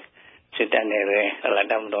မယ်စစ်တပ်နဲ့ပဲ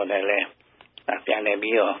ဟလာတမတော်နဲ့လည်းပြန်နေ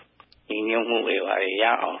ပြီးတော့ညီညွတ်မှုတွေပါ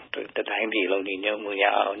ရအောင်တတိုင်းပြည်လုံးညီညွတ်မှု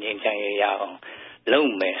ရအောင်ငြိမ်းချမ်းရေးရအောင်လုပ်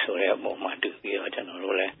မယ်ဆိုတဲ့အပေါ်မှာတူပြီးတော့ကျွန်တော်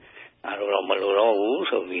တို့လည်းအားတော့မလိုတော့ဘူး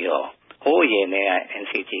ဆိုပြီးတော့ဟိုးရင်နဲ့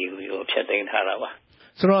NCGUB ကိုဖျက်သိမ်း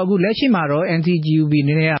ထားတာပါဆိုတော့အခုလက်ရှိမှာတော့ NCGUB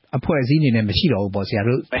နည်းနည်းအဖွဲ့အစည်းအနေနဲ့မရှိတော့ဘူးပေါ့ဆရာ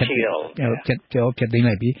တို့မရှိတော့ဘူးဖျက်သိမ်း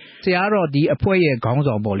လိုက်ပြီဆရာကတော့ဒီအဖွဲ့ရဲ့ခေါင်း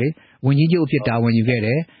ဆောင်ပေါ့လေဝန်ကြီးချုပ်အဖြစ်တာဝန်ယူခဲ့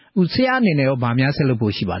တယ်အခုဆရာအနေနဲ့ရောဗာများ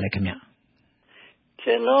ဆက်လုပ်ဖို့ရှိပါလဲ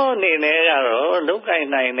ခင်ဗျကျွန်တော်အနေနဲ့ကတော့လုပ်ကိုင်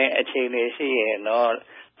နိုင်တဲ့အခြေအနေရှိ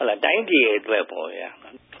ရင်တော့ဟလာတိုင်းပြည်အတွက်ပေါ့ဗျာ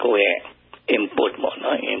ကိုယ့်ရဲ့ input ပေါ့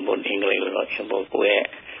နော် input အင်္ဂလိပ်လို input ကိုယ့်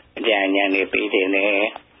ရဲ့အကြံဉာဏ်တွေပေးတယ်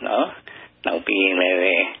နော်နောက်ပြီးရင်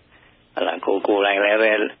လည်းဟလာကိုယ်တိုင်းလည်းပဲ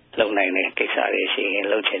လုပ်နိုင်တဲ့ကိစ္စတွေရှိရင်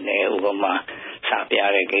လုပ်ချင်တယ်ဥ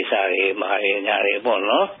ပမာစာပြတဲ့ကိစ္စတွေမာရညာတွေပေါ့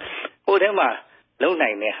နော်ဟိုထဲမှာလုပ်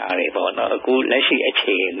နိုင်တဲ့ဟာတွေပေါ့နော်အခုလက်ရှိ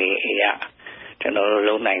အခြေအနေအရကျွန်တော်တို့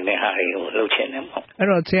လုပ်နိုင်တဲ့ဟာတွေကိုလုပ်ချင်တယ်ပေါ့အဲ့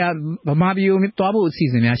တော့ဆရာဗမာပြည်ကိုသွားဖို့အစီ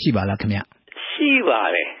အစဉ်များရှိပါလားခင်ဗျရှိပါ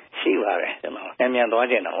တယ်ကျွန်တော်မြန်သွား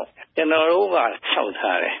ကြတယ်ပေါ့ကျွန်တော်တို့ကလျှောက်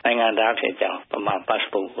ထားတယ်နိုင်ငံသားဖြစ်ကြောင်းဗမာ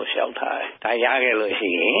passport ကိုလျှောက်ထားတယ်ဒါရခဲ့လို့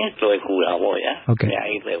ရှိရင်လွယ်ကူတာပေါ့ဗျာဟုတ်ကဲ့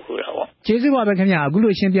အဲ့လွယ်ကူတာပေါ့ကျေးဇူးပါပဲခင်ဗျအခု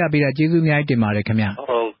လိုရှင်းပြပေးတာကျေးဇူးအများကြီးတင်ပါတယ်ခင်ဗျ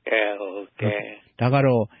ဟုတ်ကဲ့ဒါက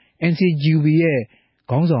တော့ NCGUB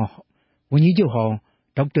ရဲ့ခေါင်းဆောင်ဝန်ကြီးချုပ်ဟောင်း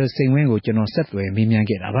ဒေါက်တာစိန်ဝင်းကိုကျွန်တော်ဆက်သွယ်မေးမြန်း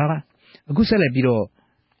ခဲ့တာပါအခုဆက်လက်ပြီးတော့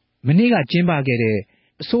မနေ့ကကျင်းပခဲ့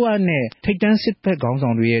တဲ့အစိုးရနဲ့ထိပ်တန်းစစ်ဘက်ခေါင်း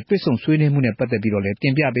ဆောင်တွေရဲ့တွေ့ဆုံဆွေးနွေးမှုနဲ့ပတ်သက်ပြီးတော့လည်း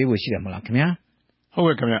တင်ပြပေးဖို့ရှိတယ်မလားခင်ဗျာဟုတ်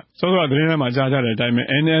ကဲ့ခင်ဗျစောစောသတင်းထဲမှာကြားကြတဲ့အတိုင်းပဲ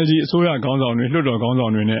NLD အစိုးရခေါင်းဆောင်တွေလွှတ်တော်ခေါင်းဆော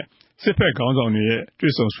င်တွေနဲ့စစ်ဘက်ခေါင်းဆောင်တွေ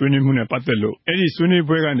ရဲ့တွေ့ဆုံဆွေးနွေးမှုနဲ့ပတ်သက်လို့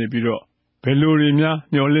အဲ့ဒီဆွေးနွေးပွဲကနေပြီးတော့ဘယ်လိုတွေများ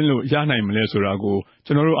မျှော်လင့်လို့ရနိုင်မလဲဆိုတာ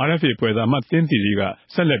ကိုကျွန်တော်တို့ RFA ဖွဲ့သားမှသင်းတီတွေ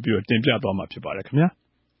ကဆက်လက်ပြီးတော့တင်ပြသွားမှာဖြစ်ပါတယ်ခင်ဗျာ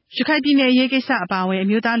ရခိုင်ပြည်နယ်ရေးကိစ္စအပါအဝင်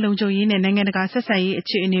အမျိုးသားလုံခြုံရေးနဲ့နိုင်ငံတကာဆက်ဆံရေး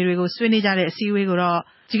အခြေအနေတွေကိုဆွေးနွေးကြတဲ့အစည်းအဝေးကိုတော့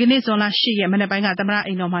ဒီကနေ့ဇွန်လ 10 ရက်မနက်ပိုင်းကသမ္မ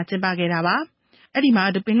တအိမ်တော်မှာကျင်းပခဲ့တာပါ။အဲ့ဒီမှာ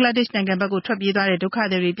ဘင်္ဂလားဒေ့ရှ်နိုင်ငံဘက်ကိုထွက်ပြေးသွားတဲ့ဒုက္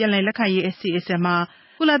ခသည်တွေပြန်လည်လက်ခံရေးအစီအစဉ်မှာ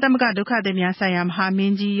ကုလသမဂ္ဂဒုက္ခသည်များဆိုင်ရာမဟာ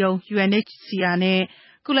မင်းကြီးရုံး UNHCR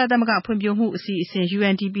နဲ့ကုလသမဂ္ဂဖွံ့ဖြိုးမှုအစီအစဉ်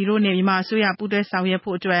UNDP တို့နဲ့မြန်မာအစိုးရပူးတွဲဆောင်ရွက်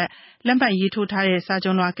ဖို့အတွက်လက်မှတ်ရေးထိုးထား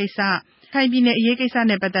တဲ့စာချုပ်လွှာကိစ္စခိုင်ပြည်နယ်အရေးကိစ္စ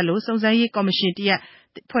နဲ့ပတ်သက်လို့စုံစမ်းရေးကော်မရှင်တရက်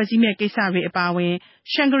ဖွဲ့စည်းမဲ့ကိစ္စတွေအပါအဝင်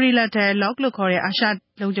Shangri-La Dialogue လို့ခေါ်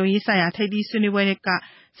တဲ့အာရှလုံခြုံရေးဆိုင်ရာထိပ်သီးဆွေးနွေးပွဲ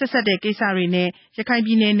ကဆက်စပ်တဲ့ကိစ္စတွေနဲ့ရ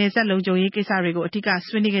ခိုင်ပြည်နယ်နယ်စပ်လုံခြုံရေးကိစ္စတွေကိုအဓိ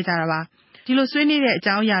ကဆွေးနွေးခဲ့ကြတာပါဒီလိုဆွေးနွေးတဲ့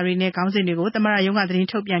အကြောင်းအရာတွေနဲ့ခေါင်းစဉ်တွေကိုသမ္မတရုံးကသတ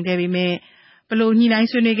င်းထုတ်ပြန်ခဲ့ပေမဲ့ဘလို့ညှိနှိုင်း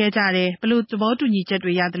ဆွေးနွေးခဲ့ကြတယ်ဘလို့သ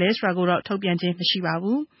ဘောတူညီချက်တွေရတယ်လဲဆိုတာကိုတော့ထုတ်ပြန်ခြင်းမ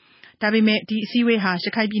ရှိပါဘူးဒါပေမဲ့ဒီအစည်းအဝေးဟာ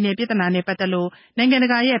ရခိုင်ပြည်နယ်ပြည်ထနာနဲ့ပတ်သက်လို့နိုင်ငံ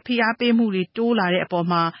တကာရဲ့ဖိအားပေးမှုတွေတိုးလာတဲ့အပေါ်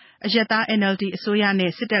မှာအယက်သား NLD အစိုးရ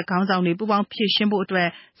နဲ့စစ်တပ်ခေါင်းဆောင်တွေပူးပေါင်းဖြည့်ရှင်းဖို့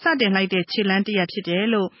အတွက်စတင်လိုက်တဲ့ခြေလှမ်းတစ်ရပ်ဖြစ်တယ်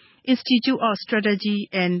လို့ Institute of Strategy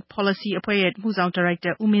and Policy အဖွဲ့ရဲ့မှုဆောင်ဒါ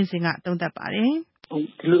ရိုက်တာဦးမင်းစင်ကသုံးသပ်ပါ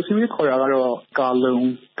တယ်ဒီလိုအစည်းအဝေးခေါ်တာကတော့ကာ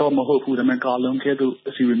လုံတော့မဟုတ်ဘူးဒါပေမဲ့ကာလုံကဲ့သို့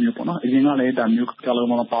အစည်းအဝေးမျိုးပေါ့နော်အရင်ကလည်းဒါမျိုးကာ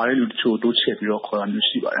လုံမှာပါတဲ့လူတချို့တိုးချဲ့ပြီးတော့ခေါ်တာမျိုး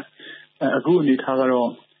ရှိပါတယ်အခုအနေထားကတော့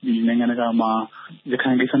ဒီနိုင်ငံတကာမှာရ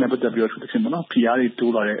ခိုင်ကိစ္စနဲ့ပတ်သက်ပြီးတော့သူတစ်ချက်ပေါ့နော် PR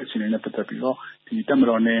တွေတိုးလာတဲ့အခြေအနေနဲ့ပတ်သက်ပြီးတော့ဒီတပ်မ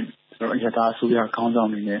တော်နဲ့ကျွန်တော်အရသာအစိုးရခေါင်း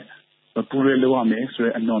ဆောင်တွေနဲ့ပူးရဲလုပ်ရမယ်ဆိုတဲ့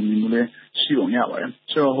အnormမျိုးလည်းရှိပုံရပါ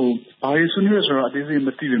တယ်ဆိုတော့ဘာလို့ဆွေးနွေးရဆိုတော့အသေးစိတ်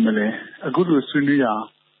မသိပေမဲ့လည်းအခုလိုဆွေးနွေးတာ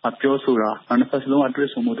ပြောဆိုတာနှစ်ဖက်စလုံးအ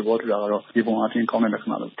တွဲဆုံမှုသဘောတူတာကတော့ဒီပုံအပြင်ကောင်းတဲ့လက္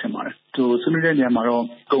ခဏာလို့ထင်ပါတယ်သူဆွေးနွေးတဲ့နေရာ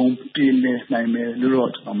မှာတော့ဂုံပြင်းနေနိုင်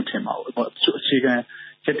မယ်လို့တော့ကျွန်တော်မထင်ပါဘူးအ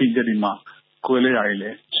ခြေခံချက်တီချက်ဒီမှာကိုယ်လဲတာတွေ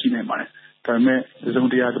လည်းရှိနေပါတယ်ဒါပေမဲ့ဒီစုံ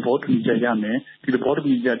တရားသဘောတူညီချက်ရမယ်ဒီသဘောတူ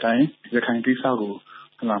ညီချက်အတိုင်းရခိုင်ကိစ္စ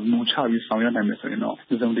ကိုမူချပြီးဆောင်ရွက်နိုင်မယ်ဆိုရင်တော့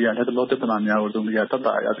ဒီစုံတရားလက်တော်တက်တာများကိုစုံတရားတက်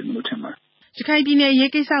တာရတယ်လို့ထင်ပါတယ်ရခိုင်ပြည်နယ်ရေး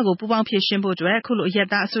ကိစ္စကိုပူးပေါင်းဖြည့်ရှင်းဖို့အတွက်အခုလိုအယက်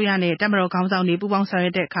သားအစိုးရနဲ့တပ်မတော်ခေါင်းဆောင်တွေပူးပေါင်းဆောင်ရွ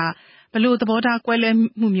က်တဲ့အခါ ဘလို့သဘောထားကွဲလွဲ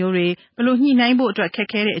မှုမျိုးတွေဘလို့ညှိနှိုင်းဖို့အတွက်ခက်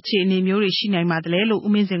ခဲတဲ့အခြေအနေမျိုးတွေရှိနိုင်ပါ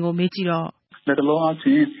သလဲလို့ဦးမင်းစင်ကိုမေးကြည့်တော့လက်တလုံးအချ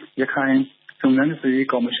င်းရခိုင်စုံစမ်းစစ်ဆေး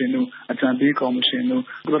ရေးကော်မရှင်တို့အကြံပေးကော်မရှင်တို့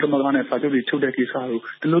ကုလသမဂ္ဂနဲ့စာချုပ်တွေထုတ်တဲ့ကိစ္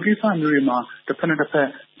စတို့ဒီလိုကိစ္စမျိုးတွေမှာတစ်ဖက်နဲ့တစ်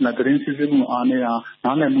ဖက်သတင်းစစ်ဆေးမှုအားနည်းတာ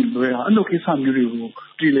နားလည်မှုလွဲတာအဲ့လိုကိစ္စမျိုးတွေကို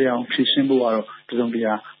ပြည်လည်အောင်ဖြေရှင်းဖို့ကတော့တစုံတ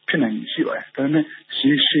ရာဖြစ်နိုင်ရှိပါတယ်ဒါပေမဲ့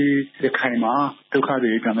ရေရှည်ရခိုင်မှာဒုက္ခ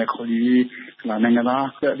တွေပြန်မဲ့ခေါ်ကြီး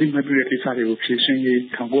နိုင်ငံသားအသိမဲ့ပြုတဲ့ကိစ္စတွေကိုဖြေရှင်းရေး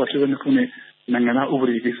1982ခုနှစ်နိုင်ငံသားဥပ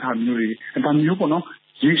ဒေကိစ္စမျိုးတွေဒါမျိုးပေါ့နော်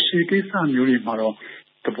ရေရှည်ကိစ္စမျိုးတွေမှာတော့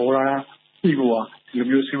သဘောထားဒီလို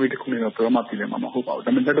မျိုးစီဝေးတစ်ခုနဲ့တော့ဘယ်တော့မှပြည်လည်မှာမဟုတ်ပါ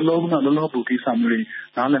ဘူးဒါပေမဲ့တလုံးကလုံးလုံးပူကိစ္စမျိုး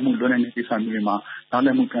တွေနားလည်မှုလွယ်နေတဲ့ကိစ္စမျိုးတွေမှာနား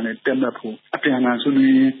လည်မှုပြန်လဲတက်မှတ်ဖို့အပြန်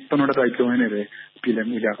အလှန်ဆွေးနွေးတော်တော်တိုက်ပြောင်းနေတယ်ပြည်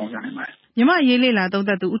လည်မှုရကောင်းကြနိုင်ပါတယ်မြန်မာရေးလေလာသုံး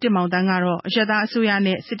သပ်သူဦးတင်မောင်တန်းကတော့အရက်သားအစိုး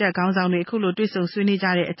ရနဲ့စစ်တပ်ခေါင်းဆောင်တွေအခုလိုတွေ့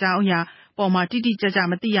ဆုံဆွေးနွေးကြတဲ့အကြောင်းအရာပေါ်မှာတိတိကျကျ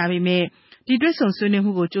မသိရပေမဲ့ဒီတွေ့ဆုံဆွေးနွေး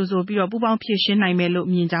မှုကိုကြိုဆိုပြီးတော့ပူးပေါင်းဖြည့်ရှင်းနိုင်မယ်လို့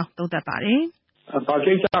မြင်ကြောင်းသုံးသပ်ပါတယ်။ဘာ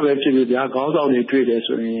ကိစ္စပဲဖြစ်ဖြစ်ဗျာခေါင်းဆောင်တွေတွေ့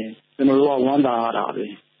တယ်ဆိုရင်ကျွန်တော်တို့ကဝမ်းသာရတာပဲ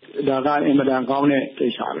။ဒါကအင်မတန်ကောင်း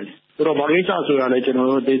တဲ့ကိစ္စပဲ။ဆိုတော့ဘာကိစ္စဆိုတာလဲကျွန်တော်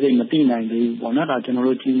တို့သိသိမသိနိုင်သေးဘူးပေါ့နော်။ဒါ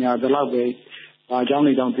ကျွန်တော်တို့ကြီးညာသလောက်ပဲဘာအကြော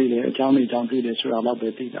င်းတွေတောင်သိတယ်အကြောင်းတွေတောင်သိတယ်ဆိုတာတော့ပဲ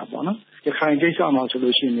သိတာပေါ့နော်။ရခိုင်ကိစ္စမှာ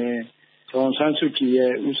ဆိုလို့ရှိရင်ဂျွန်ဆန်းစုကြည်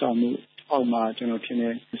ရဲ့ဥဆောင်မှုအောက်မှာကျွန်တော်ထင်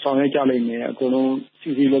တယ်ဆောင်ရွက်ကြလိမ့်မယ်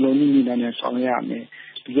အကုန်လုံးစီစီလုံးလုံးညှိနှိုင်းနဲ့ဆောင်ရွက်ရ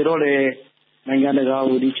မယ်ဒီကြတော့လေနိုင်ငံ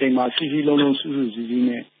တကာကိုဒီချိန်မှာစီစီလုံးလုံးစုစုစည်းစည်း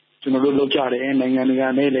နဲ့ကျွန်တော်တို့လုပ်ကြတယ်နိုင်ငံ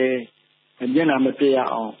တကာနဲ့လည်းမျက်နှာမပြတ်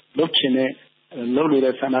ရအောင်လုပ်ချင်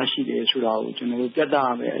တဲ့လုပ်လို့တဲ့ဆန္ဒရှိတယ်ဆိုတာကို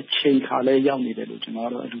ကျွန်တော်တို့ပြတ်တာပဲအချိန်ခါလဲရောက်နေတယ်လို့ကျွန်တော်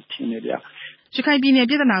တို့အထူးထင်နေဗျရခိုင်ပြည်နယ်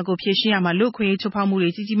ပြည်ထနာကိုဖြေရှင်းရမှာလူ့ခွင့်ရေးချိုးဖောက်မှု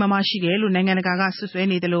တွေကြီးကြီးမားမားရှိတယ်လို့နိုင်ငံတကာကဆွ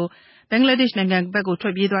ဆွဲနေတယ်လို့ဘင်္ဂလားဒေ့ရှ်နိုင်ငံဘက်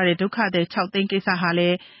ကိုထွက်ပြေးသွားတဲ့ဒုက္ခသည်6သိန်းကိစ္စဟာ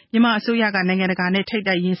လည်းမြန်မာအစိုးရကနိုင်ငံတကာနဲ့ထိပ်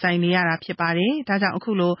တိုက်ရင်ဆိုင်နေရတာဖြစ်ပါတယ်။ဒါကြောင့်အ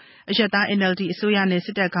ခုလိုအရက်သား NLD အစိုးရနဲ့စ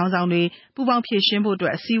စ်တပ်ခေါင်းဆောင်တွေပူးပေါင်းဖြည့်ရှင်းဖို့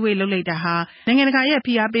အတွက်အစည်းအဝေးလုပ်လိုက်တာဟာနိုင်ငံတကာရဲ့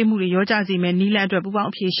ဖိအားပေးမှုတွေရောကြစေမယ့်နည်းလမ်းအတွက်ပူးပေါ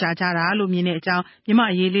င်းအဖြေရှာကြတာလို့မြင်တဲ့အကြော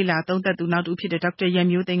င်းမြန်မာအရေးလေ့လာသုံးသပ်သူနောက်တူဖြစ်တဲ့ဒေါက်တာ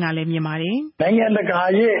ရန်မျိုးသိန်းကလည်းမြင်ပါတယ်။နိုင်ငံတကာ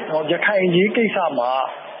ရဲ့ရခိုင်ရေးကိစ္စမှာ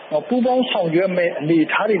ပူးပေါင်းဆောင်ရွက်မဲ့အနေ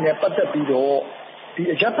အထားတွေနဲ့ပတ်သက်ပြီးတော့ဒီ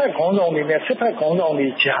အရက်ဖက်ခေါင်းဆောင်တွေနဲ့စစ်ဖက်ခေါင်းဆောင်တွေ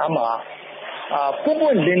ကြား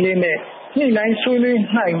မှာပွင့်လင်းလင်းနဲ့ညှိနှို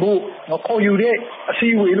င်းဆွေးနွေးနိုင်ဖို့ခေါ်ယူတဲ့အ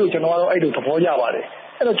စည်းအဝေးလို့ကျွန်တော်ကတော့အဲ့လိုသဘောရပါတယ်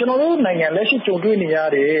အဲ့တော့ကျွန်တော်တို့နိုင်ငံလက်ရှိကြုံတွေ့နေရ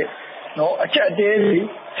တဲ့အကြက်အတဲတွေ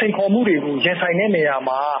စိန်ခေါ်မှုတွေကိုရင်ဆိုင်တဲ့နေရာ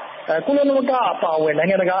မှာကုလသမဂ္ဂအပါအဝင်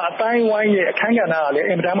နိုင်ငံတကာအတိုင်းဝိုင်းရဲ့အခမ်းကဏ္ဍကလည်း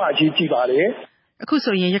အင်မတန်မှအကြီးကြီးပါတယ်အခု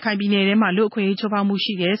ဆိုရင်ရခိုင်ပြည်နယ်ထဲမှာလူ့အခွင့်အရေးချိုးဖောက်မှု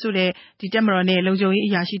ရှိတယ်ဆိုတဲ့ဒီတပ်မတော်နဲ့လုံခြုံ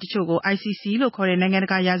ရေးအရာရှိတချို့ကို ICC လို့ခေါ်တဲ့နိုင်ငံ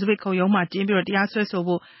တကာရာဇဝတ်ခုံရုံးမှာတင်ပြီးတော့တရားစွဲဆို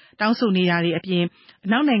ဖို့တောင်းဆိုနေတာတွေအပြင်အ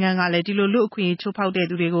နောက်နိုင်ငံကလည်းဒီလိုလူ့အခွင့်အရေးချိုးဖောက်တဲ့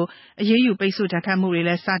သူတွေကိုအရေးယူပိတ်ဆို့ဒဏ်ခတ်မှုတွေ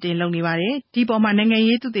လည်းစတင်လုပ်နေပါတယ်ဒီပေါ်မှာ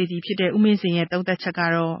နိုင်ငံရေးသုတေသီဖြစ်တဲ့ဦးမင်းစင်ရဲ့သုံးသပ်ချက်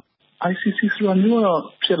ကတော့ ICC ဆိုတာမျိုးတော့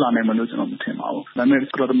ဖြစ်လာနိုင်မလို့ကျွန်တော်မထင်ပါဘူးဒါပေ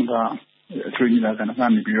မဲ့ကုလသမဂ္ဂအထွေထွေညီလာခံ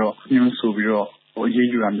ကနေပြီးတော့ညွှန်းဆိုပြီးတော့အရေး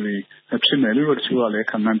ယူရမျိုးတွေဖြစ်မယ်လို့တချို့ကလ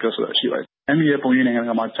ည်းခံမှန်းပြောဆိုတာရှိပါတယ်။အဲဒီရဲ့ပုံရိပ်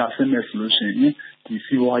နိုင်ငံကမှကြာဆင်းမယ်ဆိုလို့ရှိ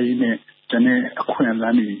ရင်ဒီစီးပွားရေးနဲ့ကျန်တဲ့အခွင့်အ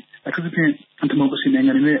လမ်းတွေအခုသဖြင့်ဒီမိုကရေစီ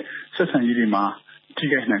နိုင်ငံတွေနဲ့ဆက်ဆံရေးတွေ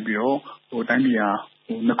မှာထိခိုက်နိုင်ပြီးတော့တို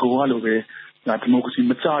င်းပြည်ဟာငကောကလိုပဲဒီမို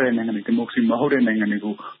ကရေစီမကျတဲ့နိုင်ငံတွေဒီမိုကရေစီမဟုတ်တဲ့နိုင်ငံ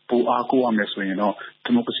တွေကိုပိုအားကိုးရမယ်ဆိုရင်တော့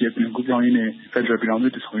ဒီမိုကရေစီအပြင်ကူးပြောင်းရေးနဲ့ဖက်ဒရယ်ပြည်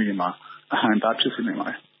ထောင်စုတည်ဆောက်ရေးတွေမှာအဟန့်အတားဖြစ်စေနိုင်ပါ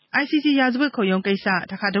တယ်ICC ရာဇဝတ်ခုံရုံးကိစ္စ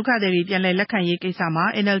တခါဒုက္ခသည်တွေပြန်လည်လက်ခံရေးကိစ္စမှာ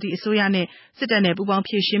NLD အစိုးရနဲ့စစ်တပ်နဲ့ပူးပေါ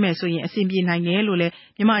င်းဖြည့်ရှင်းမယ်ဆိုရင်အဆင်ပြေနိုင်တယ်လို့လ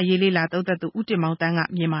ည်းမြန်မာအရေးလေးလာသုံးသပ်သူဦးတင်မောင်တန်းက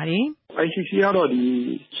မြင်ပါတယ်။ ICC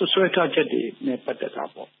ကတော့ဒီဆွဆွဲထားချက်တွေနဲ့ပတ်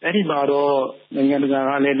သက်တာပေါ့။အဲ့ဒီမှာတော့နိုင်ငံတကာ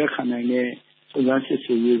ကလည်းလက်ခံနိုင်တဲ့စုံစမ်းစစ်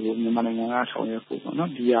ဆေးရေးကိုမြန်မာနိုင်ငံကဆောင်ရွက်ဖို့ပေါ့နော်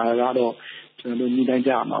။ဒီဟာကတော့ကျွန်တော်တို့ညှိနှိုင်းကြ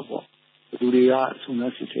ရမှာပေါ့။လူတွေကစုံစ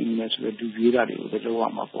မ်းစစ်ဆေးနေတယ်ဆိုတော့ဒီဗီဇာတွေကိုလည်းလုပ်ရ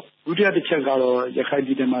မှာပေါ့ဒုတိယတစ်ချက်ကတော့ရခိုင်ပြ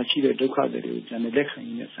ည်နယ်မှာရှိတဲ့ဒုက္ခသည်တွေကိုပြန်လည်လက်ခံ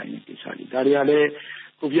ရေးနဲ့ဆိုင်တဲ့ကိစ္စတွေဒါတွေကလည်း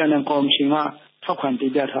ကိုဖီအာနန်ကော်မရှင်ကထောက်ခံတ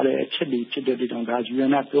င်ပြထားတဲ့အချက်တွေဖြစ်တဲ့တောင်ဒါယူ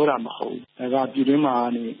အန်ကပြောတာမဟုတ်ဘူးဒါကပြည်တွင်း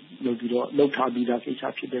မှာနေလုပ်ပြီးတော့လှုပ်ထားပြီးသားကိစ္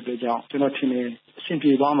စဖြစ်တဲ့အတွက်ကြောင့်ကျွန်တော်ထင်တယ်အ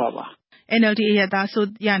ဆင်ပြေသွားမှာပါNLD အရသားဆို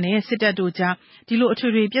ရနဲ့စစ်တပ်တို့ကြားဒီလိုအ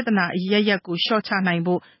ထွေထွေပြဿနာအရရက်ကိုရှော့ချ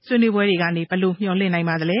နိုင်ဖို့ဆွေးနွေးပွဲတွေကနေဘယ်လိုမျှော်လင့်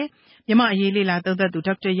နိုင်ပါသလဲမြန်မာအရေးလေးလာသုံးသပ်သူ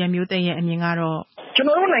ဒေါက်တာရန်မျိုးသိန်းရဲ့အမြင်ကတော့ကျွန်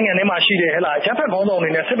တော်တို့နိုင်ငံထဲမှာရှိတယ်ဟဲ့လားရပ်ဖက်ခေါင်းဆောင်တွေ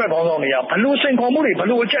နဲ့စစ်ဖက်ခေါင်းဆောင်တွေကဘလို့စိန်ခေါ်မှုတွေဘ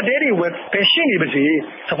လို့အချက်တဲတွေပဲ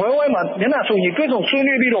ရှိနေပါစေသပွဲဝိုင်းမှာမျက်နှာစုံကြီးတွေ့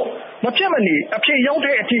ဆုံဆွေးနွေးပြီးတော့မပြတ်မနေအဖြစ်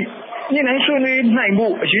ရောက်တဲ့အထိညှိနှိုင်းဆွေးနွေးနိုင်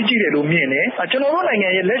ဖို့အရေးကြီးတယ်လို့မြင်တယ်ကျွန်တော်တို့နိုင်ငံ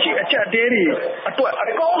ရဲ့လက်ရှိအချက်တဲတွေအတွက်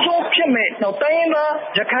အကောင်းဆုံးဖြစ်မဲ့နောက်တိုင်းရင်းသား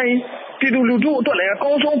ရခိုင်ပြည်သူလူထုအတွက်လည်းအ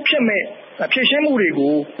ကောင်းဆုံးဖြစ်မဲ့ဖြည့်ရှင်းမှု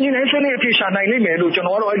တွေကိုညှိနှိုင်းဆွေးနွေးအဖြေရှာနိုင်လိမ့်မယ်လို့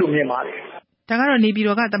ကျွန်တော်ကတော့အဲ့လိုမြင်ပါတယ်ဒါကတော့နေပြည်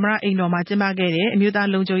တော်ကသမရအိမ်တော်မှာကျင်းပခဲ့တဲ့အမျိုးသား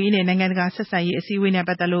လုံခြုံရေးနဲ့နိုင်ငံတကာဆက်ဆံရေးအစည်းအဝေးနဲ့ပ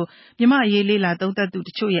တ်သက်လို့မြန်မာအရေးလေးလာသုံးသပ်သူတ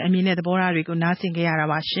ချို့ရဲ့အမြင်နဲ့သဘောထားတွေကိုနားဆင်ကြရတာ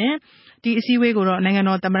ပါရှင်။ ဒီအစည်းအဝေးကိုတော့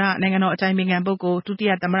နိုင်ငံတော်သမ္မတနိုင်ငံတော်အတိုင်ပင်ခံပုဂ္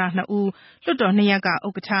ဂိုလ်ဒုတိယသမ္မတ2ဦးလွှတ်တော်2ရပ်က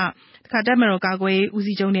ဥက္ကဋ္ဌတခါတပ်မတော်ကာကွယ်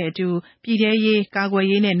ရေးဦးစီးချုပ်နဲ့အတူပြည်ထ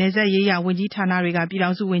ရေးကာကွယ်ရေးနဲ့နယ်စပ်ရေးရာဝန်ကြီးဌာနတွေကပြည်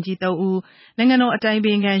ထောင်စုဝန်ကြီး3ဦးနိုင်ငံတော်အတိုင်ပ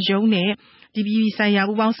င်ခံရုံးနဲ့ဒီပြည်ဆိုင်ရာ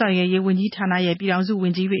ပူးပေါင်းဆောင်ရွက်ရေးဝန်ကြီးဌာနရဲ့ပြည်ထောင်စုဝ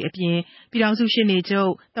န်ကြီးတွေအပြင်ပြည်ထောင်စုရှေ့နေချုပ်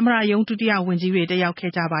သမ္မတရုံးဒုတိယဝန်ကြီးတွေတက်ရောက်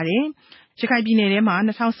ခဲ့ကြပါတယ်။ရခိုင်ပြည်နယ်ထဲမှာ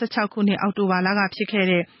2016ခုနှစ်အောက်တိုဘာလကဖြစ်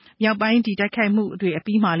ခဲ့တဲ့မြောက်ပိုင်းဒီတိုက်ခိုက်မှုတွေ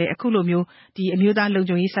အပြီးမှာလည်းအခုလိုမျိုးဒီအမျိုးသား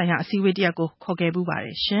လုံခြုံရေးဆိုင်ရာအစည်းအဝေးတစ်ရပ်ကိုခေါ်ခဲ့ပူးပါတ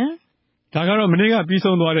ယ်ရှင်။ဒါကတော့မနေ့ကပြီး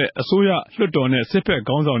ဆုံးသွားတဲ့အစိုးရလွှတ်တော်နဲ့စစ်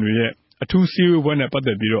ဖက်ခေါင်းဆောင်တွေရဲ့အထူးစည်းဝေးပွဲနဲ့ပတ်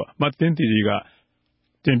သက်ပြီးတော့မတ်တင်းတီ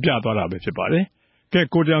ကတင်ပြသွားတာပဲဖြစ်ပါတယ်။ကဲ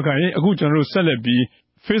ကိုတောင်ခိုင်အခုကျွန်တော်တို့ဆက်လက်ပြီး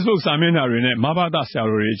Facebook စာမျက်နှာတွေနဲ့မဘာသာ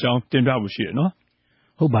ဆရာတော်တွေအကြောင်းတင်ပြဖို့ရှိတယ်နော်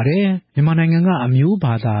။ဟုတ်ပါတယ်။မြန်မာနိုင်ငံကအမျိုးဘာ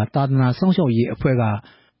သာသာသနာစောင့်ရှောက်ရေးအဖွဲ့က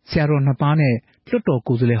ဆရာတော်2ပါးနဲ့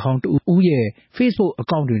လွှတ်တော်ကိုယ်စားလှယ်ဟောင်း2ဦးရဲ့ Facebook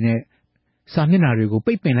အကောင့်တွေနဲ့စာမျက်နှာတွေကို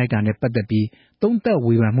ပိတ်ပင်လိုက်တာနဲ့ပတ်သက်ပြီးသုံးသပ်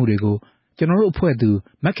ဝေဖန်မှုတွေကိုကျွန်တော်တို့အဖွဲ့သူ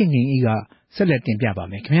မခင်ငင်ဤကဆက်လက်တင်ပြပါ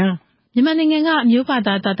မယ်ခင်ဗျာ။မြန်မာနိုင်ငံကအမျိုးဘာ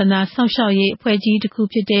သာသာသနာစောင့်ရှောက်ရေးအဖွဲ့ကြီးတစ်ခု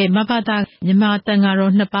ဖြစ်တဲ့မဘာသာမြန်မာ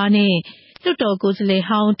တန်ဃာတော်2ပါးနဲ့လွှတ်တော်ကိုယ်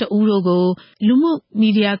စားလှယ်ဟောင်း2ဦးတို့ကိုလူမှုမီ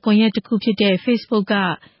ဒီယာကွန်ရက်တစ်ခုဖြစ်တဲ့ Facebook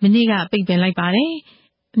ကမနေ့ကပိတ်ပင်လိုက်ပါတယ်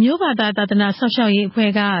။အမျိုးဘာသာသာသနာစောင့်ရှောက်ရေး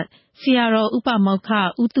အဖွဲ့ကဆရာတော်ဥပမောက္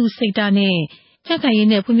ခဦးသူစိတ်တနဲ့ကြံ့ခိုင်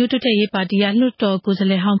ရေးနဲ့ဖွံ့ဖြိုးတိုးတက်ရေးပါတီကလွှတ်တော်ကိုယ်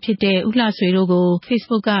စားလှယ်ဟောင်းဖြစ်တဲ့ဦးလှဆွေတို့ကို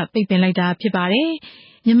Facebook ကပိတ်ပင်လိုက်တာဖြစ်ပါတယ်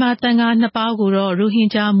။မြန်မာတန်ဃာ2ပါးကိုတော့ရိုဟင်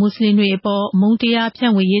ဂျာမွတ်စလင်တွေအပေါ်အမုန်းတ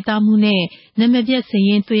ရားဖြန့်ဝေရေးသားမှုနဲ့နာမည်ပြစာရ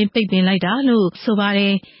င်းသွင်းပိတ်ပင်လိုက်တာလို့ဆိုပါတ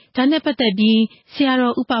ယ်။ဒါနဲ့ပတ်သက်ပြီးဆရာ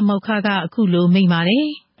တော်ဥပမောက္ခကအခုလိုမိန့်ပါတယ်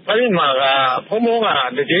။အဲဒီမှာကဘုံဘုံ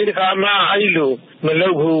ကတကယ်တကာမှအဲဒီလိုမလု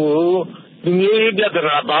ပ်ဘူးလူမျိုးရေးပြဿ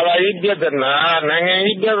နာဘာသာရေးပြဿနာ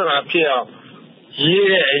နိုင်ငံရေးပြဿနာဖြစ်အောင်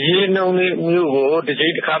ရေးတဲ့အရေးနှုန်းလေးမျိုးကိုတစ်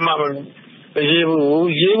ချိန်တစ်ခါမှမရေး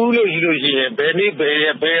ဘူးရေးဘူးလို့ရှိလို့ရှိရင်ဘယ်နည်းဘ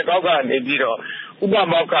ယ်တော့ကနေပြီးတော့ဥ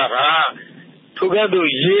ပမောက္ခကထိုကဲ့သို့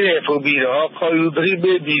ရေးတယ်ဆိုပြီးတော့ခေါ်ယူသတိ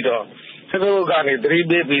ပေးပြီးတော့သက္ကဝကနေသတိ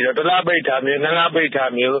ပေးပြီးတော့တလားပိတ်ထားမျိုးန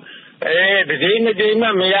လားပိတ်ထားမျိုးတစ်ချိန်တစ်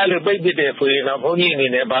ချိန်မှမရလို့ပိတ်ပစ်တယ်ဆိုရင်တော့ဘုန်းကြီး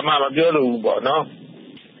အနေနဲ့ဘာမှမပြောလို့ဘူးပေါ့နော်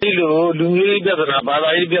ဒီလိုလူမျိုးရေးပြဿနာဘာသာ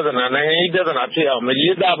ရေးပြဿနာနိုင်ငံရေးပြဿနာဖြစ်အောင်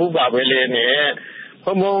မရေးသားဘူးပါပဲလေ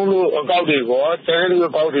နဲ့ဘုံဘုံလို့အကောက်တွေကိုကျန်တဲ့လူ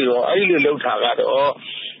အကောက်တွေကိုအဲ့ဒီလိုလုပ်တာ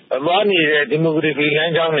ကတော့သွားနေတဲ့ဒီမိုကရေစီ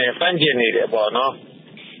လမ်းကြောင်းနဲ့ဖန်ကျင်နေတယ်ပေါ့နော်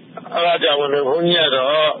အဲ့ဒါကြောင့်ဘုန်းကြီးက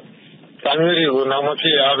တော့စာမျိုးတွေကိုနောက်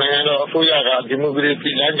မဖြစ်အောင်နိုင်ငံတော်အစိုးရကဒီမိုကရေစီ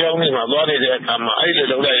လမ်းကြောင်းနဲ့မှာသွားနေတဲ့အခါမှာအဲ့ဒီလို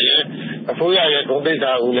လုပ်လိုက်ရင်အစိုးရ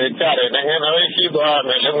ရဲ့ဂုဏ်သိက္ခာကိုလည်းကြားတယ်နိုင်ငံတော်ရဲ့ရှိသွား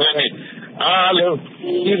မယ်လုပ်ငန်းတွေ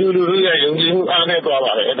အားလုံးဒီလူတွေရဲ့ယုံကြည်မှုအား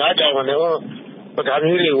နဲ့သွားပါတယ်ဒါကြောင့်လ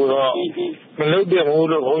ည်းဒါမျိုးတွေကိုတော့မလုပ်ပြဘူး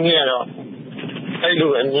လို့ဘုန်းကြီးကတော့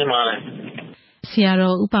အဲ့လိုအမြင်ပါတယ်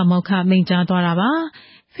ဆရာတော်ဥပမောက္ခမိန့်ကြားသွားတာပါ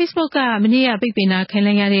Facebook ကမနေ့ကပိတ်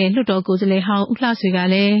ပင်တာခံလိုက်ရတဲ့လွှတ်တော်ကိုယ်စားလှယ်ဟောင်းဦးလှဆွေ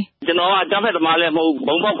ကလည်းကျွန်တော်ကကြားဖက်သမားလည်းမဟုတ်ဘူး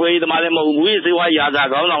ဘုံပေါက်ခွေးသမားလည်းမဟုတ်ဘူးမူ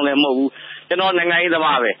ရေးစေဝါရာဇာခေါင်းဆောင်လည်းမဟုတ်ဘူးကျွန်တော်နိုင်ငံရေးသ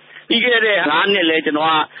မားပဲပြီးခဲ့တဲ့9နှစ်လဲ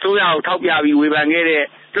ကျွန်တော်ကဆိုရအောင်ထောက်ပြပြီးဝေဖန်ခဲ့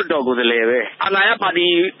တဲ့လွှတ်တော်ကိုယ်စားလှယ်ပဲအာဏာ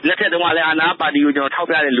ရပါတီလက်ထက်တုန်းကလည်းအာဏာပါတီကိုကျွန်တော်ထောက်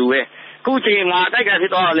ပြတဲ့လူပဲအခုချိန်မှာတိုက်ခိုက်ဖြ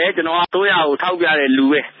စ်သွားတော့လဲကျွန်တော်ကဆိုရအောင်ထောက်ပြ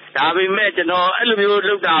တဲ့လူပဲဒါပေမဲ့ကျွန်တော်အဲ့လိုမျိုး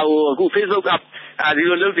လုပ်တာကိုအခု Facebook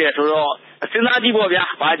ကဒီလိုလုပ်တယ်ဆိုတော့စဉ်းစားကြည့်ပေါ့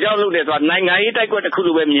ဗျာဘာကြောင့်လုပ်တယ်ဆိုတာနိုင်ငံရေးတိုက်ကွက်တစ်ခု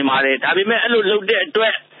လိုပဲမြင်ပါတယ်ဒါပေမဲ့အဲ့လိုလုပ်တဲ့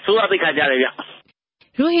အတွက်ဆိုရသိခါကြတယ်ဗျ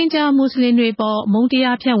ရိုဟင်ဂျာမွတ်စလင်တွေပေါ်အမုန်း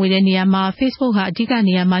တရားဖြန့်ဝေတဲ့နေရာမှာ Facebook ဟာအဓိက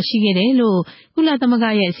နေရာမှာရှိခဲ့တယ်လို့ကုလသမဂ္ဂ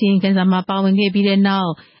ရဲ့အစီရင်ခံစာမှာပါဝင်ခဲ့ပြီးတဲ့နောက်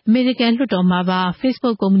အမေရိကန်လွှတ်တော်မှာပါ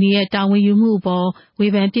Facebook ကုမ္ပဏီရဲ့တာဝန်ယူမှု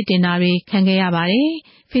အပေါ်ဝေဖန်ပြစ်တင်တာတွေခံခဲ့ရပါတယ်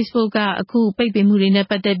။ Facebook ကအခုပိတ်ပင်မှုတွေနဲ့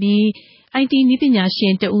ပတ်သက်ပြီး IT နည်း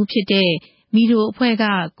ပညာရှင်တဦးဖြစ်တဲ့မီဒိုအဖွဲ့က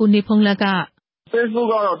ကိုနေဖုံးလက်က Facebook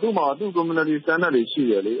ကတော့သူ့မှာသူ့ community standard တွေရှိ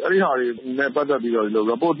တယ်လေအဲ့ဒီဟာတွေနဲ့ပတ်သက်ပြီးတော့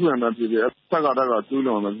report ထုတ်ရမှဖြစ်ဖြစ်ဆက်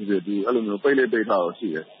ကကျူးလွန်မှဖြစ်ဖြစ်ဒီအဲ့လိုမျိုးပိတ်ထားတော့ရှိ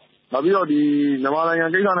တယ်နောက်ပြီးတော့ဒီမြန်မာ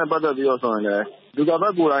နိုင်ငံကိစ္စနဲ့ပတ်သက်ပြီးတော့ဆိုရင်လည်းလူက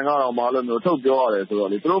ဘက်ကိုယ်တိုင်ကတော့မအဲ့လိုမျိုးထုတ်ပြောရတယ်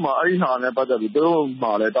ဆိုတော့လေသူတို့မှအဲ့ဒီဟာနဲ့ပတ်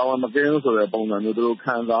သက်ပြီးသူတို့မှလည်းတာဝန်မကင်းဘူးဆိုတဲ့ပုံစံမျိုးသူတို့ခံ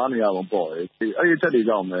စားနေရပုံပေါ့လေအဲ့ဒီချက်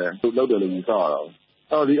တွေကြောင့်ပဲသူလုပ်တယ်လို့ယူဆ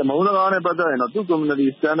ရတာအဲ့ဒီအမုန်းစကားနဲ့ပတ်သက်ရင်တော့သူ့ community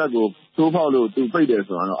standard ကိုသိုးဖောက်လို့သူပိတ်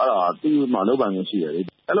တယ်ဆိုတော့အဲ့ဒါသူ့မှာလုပ်ပိုင်ခွင့်ရှိ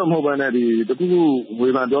တယ်လေအဲ့လိုမဟုတ်ဘဲနဲ့ဒီတခုခုဝေ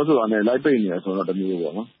ဖန်ပြောဆိုတာနဲ့လိုက်ပိတ်နေရဆိုတော့တမျိုး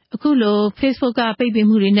ပေါ့နော်အခုလို Facebook ကပိတ်ပင်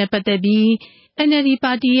မှုတွေနဲ့ပတ်သက်ပြီး NLD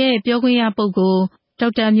ပါတီရဲ့ပြောခွင့်ရပုဂ္ဂိုလ်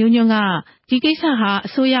ဒေါက်တာမျိုးညွန့်ကဒီကိစ္စဟာအ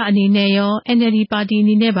စိုးရအနေနဲ့ရော NLD ပါတီ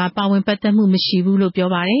အနေနဲ့ပါဝင်ပတ်သက်မှုမရှိ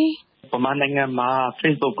ဘူးလို့ပြောပါတယ်။ဗမာနိုင်ငံမှာ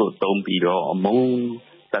Facebook ကိုသုံးပြီးတော့အမု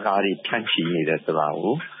န်းစကားတွေဖြန့်ချီနေတယ်ဆိုတာ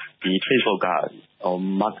ကိုဒီ Facebook က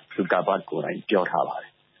Mark Zuckerberg ကိုယ်တိုင်ပြောထားပါတယ်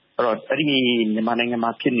။အဲ့တော့အဲ့ဒီမြန်မာ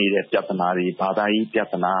နိုင်ငံမှာဖြစ်နေတဲ့ပြဿနာတွေဘာသာရေးပြ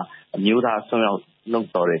ဿနာအမျိုးသားဆွေးနွေးလုပ်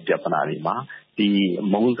တော်တဲ့ပြဿနာတွေမှာဒီ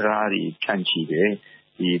အမုန်းစကားတွေဖြန့်ချီတဲ့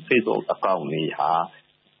ဒီ Facebook account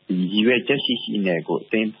တွေဟာဒီရွေးချက်ရှိနဲ့ကို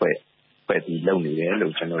အသိဖွဲ့ ဖွဲ့ပြီးလုပ်နေ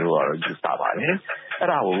တယ်လို့ကျွန်တော်တို့ကတော့ယူဆပါတယ်အဲ့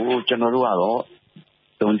ဒါကိုကျွန်တော်တို့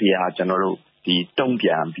ကတော့တုံးတရားကျွန်တော်တို့ဒီတုံ့ပြ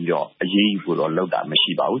န်ပြီးတော့အရေးယူဖို့တော့လုပ်တာမရှိ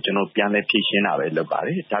ပါဘူးကျွန်တော်ပြန်လဲဖြည့်ရှင်းတာပဲလုပ်ပါ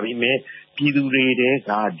တယ်ဒါပေမဲ့ပြည်သူတွေက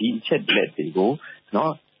ဒီအချက်လက်တွေကိုနော်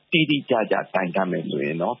တိတိကျကျတိုင်တတ်မယ်ဆို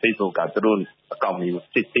ရင်နော် Facebook ကသူတို့အကောင့်တွေကို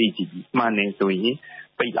စစ်ဆေးကြည့်ပြီးမှန်နေဆို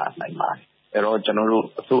ရင်ပိတ်လာနိုင်ပါတယ်အဲ့တော့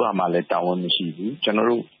ကျွန်တော်တို့အစိုးရမှာလည်းတာဝန်မရှိဘူး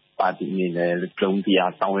ကျွန်တော်တို့ပါတီအနေနဲ့တုံးတ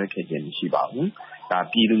ရားဆောင်ရွက်ခဲ့ခြင်းမရှိပါ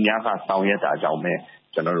ဘူးဒါပြည်သူများကဆောင်ရွက်တာကြောင့်ပဲ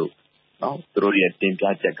ကျွန်တော်တို့နော်သူတို့ရဲ့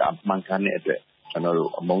တင်ပြချက်ကမှန်ကန်တဲ့အတွက်ကျွန်တော်တို့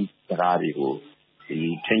အမုန်းစကားတွေကိုဒီ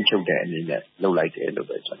ထိန်းချုပ်တဲ့အနေနဲ့လုပ်လိုက်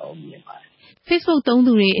တယ်လို့ပဲကျွန်တော်မြင်ပါတယ် Facebook သုံး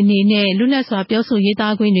သူတွေအနေနဲ့လွတ်လပ်စွာပြောဆို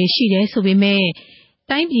ရေးသားခွင့်တွေရှိတယ်ဆိုပေမဲ့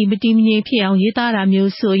တိုင်းပြည်မတည်မငြိမ်ဖြစ်အောင်ရေး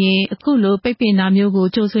သားတာမျိုးဆိုရင်အခုလိုပိတ်ပင်တာမျိုး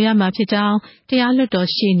ကိုကြိုဆိုရမှာဖြစ်ကြောင်းတရားလွှတ်တော်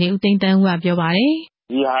ရှေ့နေဦးသိန်းတန်းဦးကပြောပါ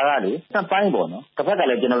တယ်ဒီဟာကလေနှစ်ပိုင်းပေါ့နော်တစ်ဖက်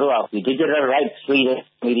ကလည်းကျွန်တော်တို့ကဒီ digital rights free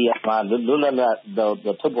media မှာလွတ်လ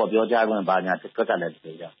ပ်ထုတ်ပေါ်ပြောကြားခွင့်ပါညာတစ်ဖက်ကလည်း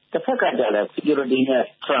ပြောကြတစ်ဖက်ကတည်းက security နဲ့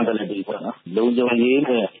tranquility ပေါ့နော်လုံခြုံရေး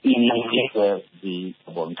နဲ့ email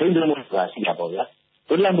ရဲ့ဒီပေါ့ထိန်းသိမ်းမှုကရှိတာပေါ့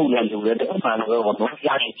ဗျာလွတ်လပ်မှုလည်းလိုတယ်တစ်ဖက်မှာလည်းဘာလို့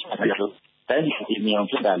ကြားနေချင်တယ်လို့တိုင်းပြည်မြေ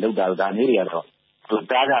အောင်ဖြစ်တာလောက်တာဒါမျိုးတွေ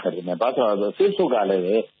ကတော့တားကြတယ်နဲ့ဘာလို့ဆို Facebook ကလ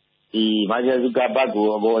ည်းဒီမာဂျာဇူကာဘတ်ကို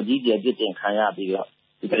အကြီးကျယ်ပြစ်တင်ခံ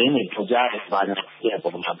ရပြီးတော့ဒီကနေ့ထုတ်ကြတဲ့ဘာသာ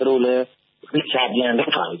ရဲ့ပုံမှာသူတို့လ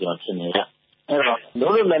ည်းသိချပြန်လုပ်တာလို့ကျွန်တော်ထင်နေရ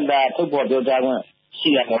အဲ့တော့လို့လည်းထုတ်ပေါ်ပြောကြားခွင့်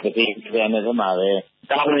ရှိရတဲ့ဒီနေ့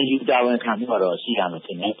မှာပဲတာဝန်ယူတာဝန်ခံမှုတော့ရှိရမှာထ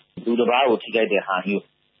င်တယ်လူတစ်ပါးကိုထိခိုက်တဲ့ဟာ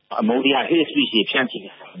မျိုးအမုန်းတရား hate speech ဖြန့်ချီ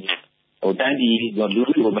တယ်တို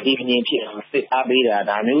င်းပြည်လူထုကိုမတည်မငြိမ်ဖြစ်အောင်စစ်အားပေးတာ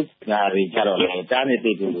ဒါမျိုးတွေကြတော့လေ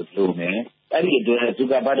တားနေသိဖို့လိုမယ်အဲ့ဒီ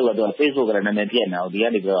အတွက်ဇူကာဘတ်တို့ကတော့ Facebook ကလည်းနာမည်ပြည့်နေအောင်ဒီ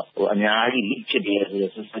ကနေပြီးတော့အများကြီး leak ဖြစ်တယ်ဆို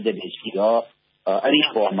တဲ့ဆွဆွချက်တွေရှိတော့အဲ့ဒီ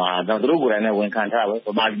ပေါ်မှာတော့သူတို့ကိုယ်တိုင်နဲ့ဝန်ခံထားပဲ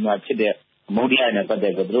ဗမာပြည်မှာဖြစ်တဲ့အမုန်းတရားနဲ့ပတ်သ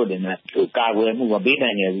က်ပြီးသူတို့တင်တဲ့ကာကွယ်မှုမပေးနို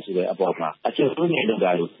င်ဘူးဆိုတဲ့အပေါ်မှာအချက်ဆုံးနေလို့တာ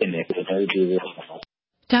လို့ဖြစ်နေတယ်ကျွန်တော်တို့ပြော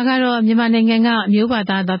ဒါကတော့မြန်မာနိုင်ငံကအ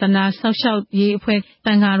မျိုးဘာသာသာသနာစောင့်ရှောက်ရေးအဖွဲ့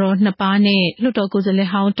တန်ဃာတော်2ပါးနဲ့လွှတ်တော်ကိုယ်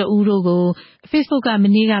စားလှယ်ဟောင်းတဦးတို့ကို Facebook ကမ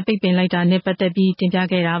နေ့ကပိတ်ပင်လိုက်တာနဲ့ပတ်သက်ပြီးတင်ပြ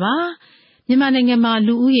ခဲ့တာပါမြန်မာနိုင်ငံ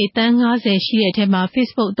မှာလူဦးရေတန်း90ရှိတဲ့အထက်မှာ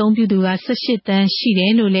Facebook အသုံးပြုသူက18တန်းရှိတ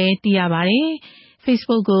ယ်လို့လည်းသိရပါတယ်။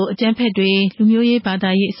 Facebook ကိုအကြမ်းဖက်တွေလူမျိုး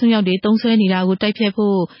ရေးဘာသာရေးအစွန်းရောက်တွေသုံးစွဲနေတာကို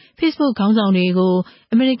တိုက်ဖျက်ဖို့ Facebook ခေါင်းဆောင်တွေ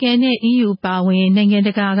ကိုအမေရိကန်နဲ့ EU ပါဝင်နိုင်ငံ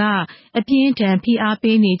တကာကအပြင်းထန်ဖိအား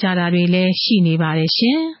ပေးနေကြတာတွေလည်းရှိနေပါတယ်ရှ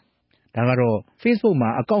င်။ဒါကတော့ Facebook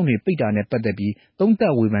မှာအကောင့်တွေပိတ်တာနဲ့ပတ်သက်ပြီးသုံး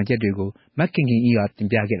သပ်ဝေဖန်ချက်တွေကိုမခင်ခင်ကြီးက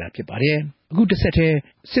တင်ပြခဲ့တာဖြစ်ပါတယ်။အခုတစ်ဆက်တ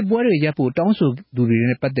ည်းစစ်ပွဲတွေရပ်ဖို့တောင်းဆိုသူ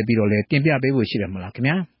တွေနဲ့ပတ်သက်ပြီးတော့လည်းတင်ပြပေးဖို့ရှိတယ်မလား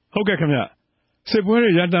ခင်ဗျာ။ဟုတ်ကဲ့ခင်ဗျ။စစ်ပွဲ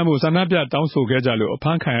တွေရပ်တန့်ဖို့ဆန္ဒပြတောင်းဆိုခဲ့ကြလို့အဖ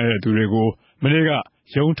မ်းခံရတဲ့သူတွေကိုမနေ့က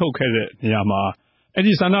ရုံးထုတ်ခဲ့တဲ့နေရာမှာအဲ့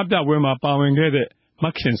ဒီဆန္ဒပြပွဲမှာပါဝင်ခဲ့တဲ့မ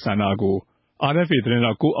ခင်စန္ဒာကို RFA သတ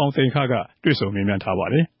င်းတော်ကိုအောင်သိန်းခါကတွေ့ဆုံမေးမြန်း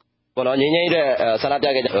ထားပါတယ်။ပေါ့နော်ငင်းငင်းတဲ့ဆန္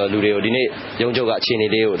ဒပြခဲ့တဲ့လူတွေကိုဒီနေ့ရုံးချုပ်ကအခြေ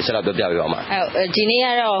အနေလေးကိုတစ်ချက်တော့ပြောပြပေးပါဦး။ဒီနေ့က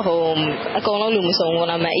တော့အကုန်လုံးလူမစုံဘူး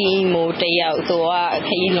နော်မအီမိုတယောက်သူကခ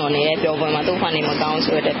ရီးလွန်နေတဲ့ပြောပွဲမှာသူ့ဖန်နေမကော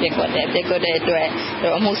င်းဆိုတဲ့ပြက်ကွက်တဲ့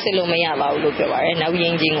အတွက်အမှုစစ်လို့မရပါဘူးလို့ပြောပါတယ်။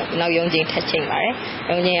နောက်ရုံးချင်းထပ်ချိန်ပါတယ်။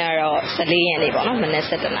ရုံးချင်းကတော့14ရက်နေ့ပေါ့နော်မနက်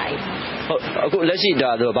7:00 နာရီဟုတ်အခုလက်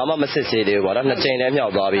ရှိဒါဆိုဘာမှမစစ်သေးဘူးပေါ့နော်နှစ်ချိန်လ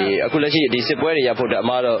ည်းမြောက်သွားပြီအခုလက်ရှိဒီစစ်ပွဲတွေရပ်ဖို့အ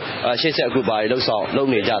မားတို့ရှေ့ဆက်အခုဘာတွေလုပ်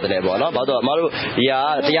နေကြတယ်ပေါ့နော်ဘာလို့အ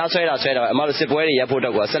မားတို့ဒီဟာတရားစွဲတာအမားတို့စစ်ပွဲတွေရပ်ဖို့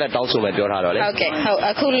တော့ဆက်လက်တောင်းဆိုမယ်ပြောထားတော့လေဟုတ်ကဲ့ဟုတ်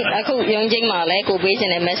အခုရုံးချင်းမှာလည်းကို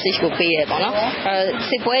ပေးခြင်းတဲ့ message ကိုပေး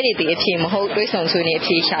ရပေါ့နော်စစ်ပွဲတွေဒီအဖြစ်မဟုတ်တွေးဆောင်ဆွေးနေအဖြ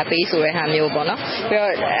စ်ရှာပေးဆိုတဲ့ဟာ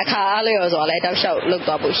မျိုးပေါ့နော်ပြီးတော့အခါအားလျော်စွာလည်းတောက်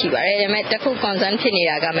လျှောက်လုပ်သွားဖို့ရှိပါတယ်ဒါပေမဲ့တခု concern ဖြစ်နေ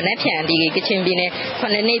တာကမနေ့ဖြန်ဒီကချင်ပြည်နယ်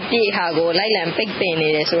9နှစ်ပြည့်ဟာကိုလိုက်လံပိတ်ပင်နေ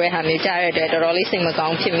တယ်ဆိုတဲ့ဟာမျိုးကြားရတဲ့တော်တော်လေးစိတ်မ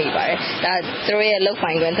ကောင်းဖြစ်မိပါတယ်ဒါသူတို့ရဲ့လုပ်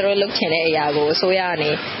ပိုင်ခွင့်သူတို့လုပ်ချင်တဲ့အရာကိုအစိုးရကနေ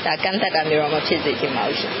ဒါကန့်သက်တာမျိုးတော့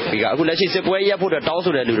မဖြစ်စေချင်ပါဘူးရှင်ဒီကအခုလက်ရှိစစ်ပွဲရပ်ဖို့တော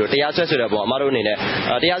င်းဆိုတဲ့လူတွေတရားစွဲဆိုတဲ့ပေါ်အမတို့အနေ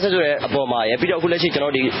နဲ့တရားစွဲဆိုတဲ့အပေါ်မှာရပြီးတော့အခုလက်ရှိ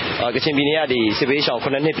ကျွန်တော်ဒီကချင်ပြည်နယ်ကဒီစစ်ပေးရှောင်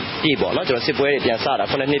9နှစ်ပြည့်ပေါ့နော်ကျွန်တော်စစ်ပွဲတွေပြန်စတာ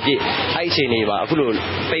9နှစ်ပြည့်အဲ့အချိန်တွေမှာအခုလို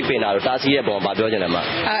ပိတ်ပင်တာတော့တားဆီးရဲ့ပေါ်မှာပြောချင်တယ်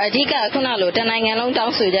မှာအဓိကခုနလိုတနိုင်ငံလုံးတော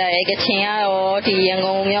င်းဆိုကြရဲကချင်ရောဒီ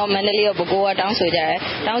ရန်ကုန်ရောမန္တလေးရောပဲခူးကတောင်း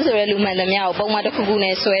ဆိုကြရဲတောင်းဆိုတဲ့လူမှန်သမျှကိုပုံမှန်တစ်ခုခု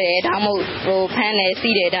နဲ့ဆွဲတယ်ဒါမှမဟုတ်ဖမ်း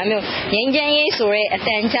တယ်စီးတယ်ဒါမျိုးငင်းချမ်းရေးဆိုရဲအ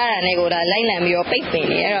တန်ကြားတာနဲ့ကိုဒါလိုက်လံပြီးတော့ပိတ်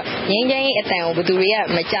ပင်နေအဲ့တော့ငင်းချမ်းရေးအတန်ကိုဘယ်သူတွေက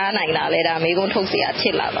မကြားနိုင်တာလဲဒါမေကုန်းထုတ်เสี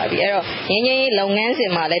ยဖြစ်လာပါပြီအဲ့တော့ငင်းချမ်းရေးလုပ်ငန်းစ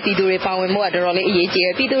ဉ်မှာလည်းပြည်သူတွေပါဝင်မှုကတော်တော်လေးအရေးကြီး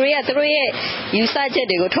တယ်ပြည်သူတွေကသူတို့ရဲ့ယူ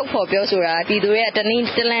ဆချက်တွေကိုထုတ်ဖော်ပြောဆိုတာပြည်သူတွေကတန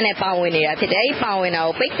ည်းတလန့်နဲ့ပါဝင်နေတာဖြစ်တယ်အဲ့ပါ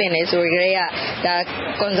ဝင်တာကိုပိတ်ပင်နေဆိုကြတဲ့ကဒါ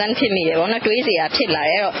concern ဖြစ်မိတယ်ဗောနော်တွေးเสียဖြစ်လာ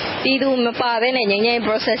တယ်အဲ့တော့ပြည်သူမပါဘဲနဲ့ငင်းချမ်းရေး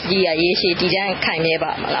process ကြီးကရေးရှည်တည်တံ့ခိုင်မြဲ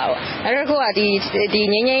ပါမလားဗောအဲ့တော့ခု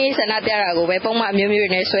ကဒီငင်းချမ်းရေးဆန္ဒ န္ဒပြတာကိုပဲပုံမှန်မျိုး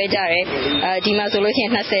မျိုးနဲ့ဆွဲကြတယ်ဒီမှာဆိုလို့ရှိရ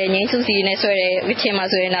င်20ငိမ့်စုစီနဲ့ဆွဲတယ်ဝစ်ချင်မှာ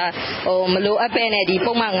ဆိုရင်မလိုအပ်ပဲနဲ့ဒီ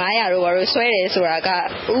ပုံမှန်900တို့ဘာလို့ဆွဲတယ်ဆိုတာက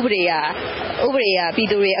ဥပဒေ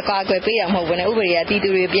ကပြည်သူတွေအကာအကွယ်ပေးတာမဟုတ်ဘူးနဲ့ဥပဒေ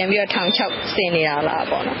ကပြည်သူတွေပြန်ပြီးတော့ထောင်ချောက်ဆင်နေတာ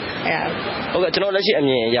လားပေါ့နော်ဟုတ်ကဲ့ကျွန်တော်လက်ရှိအ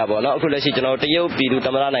မြင်အရပေါ့နော်အခုလက်ရှိကျွန်တော်တရုတ်ပြည်သူသ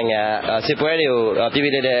မ္မတနိုင်ငံစစ်ပွဲတွေ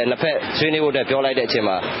ကိုပြည်တဲ့နှစ်ဖက်ဆွေးနွေးဖို့အတွက်ပြောလိုက်တဲ့အချိန်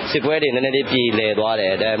မှာစစ်ပွဲတွေနည်းနည်းလေးပြည်လည်သွား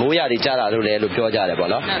တယ်မိုးရာတွေကျတာလို့လည်းလို့ပြောကြ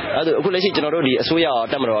တယ်ပေါ့နော်အဲ့ဒါအခုလက်ရှိကျွန်တော်တို့ဒီအစိုးရ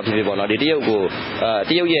တက်မတော်ဖြစ်ဖြစ်ပေါ့နော်ဒီ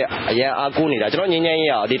တရုတ်ရဲ့အရန်အားကိုးနေတာကျွန်တော်ငင်းငင်း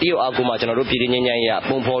ရဒီတရုတ်အားကိုးမှာကျွန်တော်တို့ပြည်ငင်းငင်းရ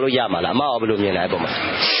ပုံဖော်လို့ရမှာလားအမရောဘယ်လိုမြင်လဲပေါ့မှာ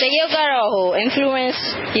တရုတ်ကတော့influence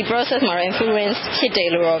ဒီ process မှာ influence ဖြစ်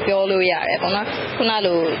တယ်လို့တော့ပြောလို့ရတယ်ပေါ့နော်ခုန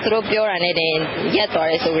လိုသူတို့ပြောတာနဲ့တင်ရက်သွား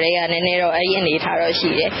တယ်ဆိုတော့နည်းနည်းတော့အဲ့ဒီအနေထားတော့ရှိ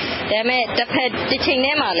တယ်ဒါပေမဲ့တစ်ဖက်တစ်ချိန်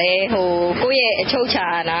ထဲမှာလည်းကိုယ့်ရဲ့အချုပ်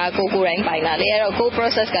ချာအာဏာကိုယ်တိုင်ပိုင်တာလေအဲ့တော့ကိုယ်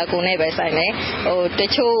process ကကိုယ်နဲ့ပဲဆိုင်တယ်တ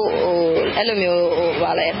ချို့အဲ့လိုမျိုး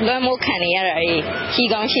ဗာလဲလွှမ်းမိုးခံနေရတာရှိ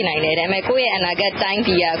ကောင်းရှိနိုင်တယ်ဒါပေမဲ့ကိုယ့်ရဲ့အနာဂတ်တို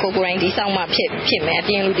င်းပြည်ကကိုယ်တိုင်ဒီဆောက်မှဖြစ်မယ်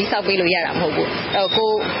အပြင်လူဒီဆောက်ပေးလို့ရတာမဟုတ်ဘူး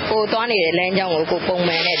အဲ့တော့ကိုသွားနေတဲ့လမ်းကြောင်းကိုကို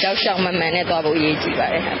ပုံမှန်နဲ့တောက်လျှောက်မှန်နဲ့သွားဖို့အ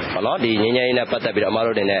ရေးကြီးပါတယ်ဟုတ်နော်ဒီငင်းငင်းနဲ့ပတ်သက်ပြီးတော့အ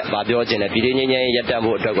မတို့အနေနဲ့ဗာပြောချင်တယ်ပြည်ငင်းငင်းရပ်တ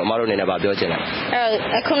န့်ဖို့အတွက်ကိုအမတို့အနေနဲ့ဗာပြောချင်တယ်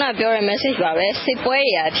အဲ့ခုနပြောတဲ့ message ပါပဲစစ်ပွဲ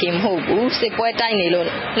တွေအဖြစ်မဟုတ်ဘူးစစ်ပွဲ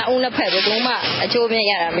တိုက်နေလို့နှစ်ဦးနှစ်ဖက်ဘယ်သူမှအ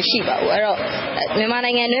ကျိုးမြတ်ရတာမရှိပါဘူးအဲ့တော့မြန်မာ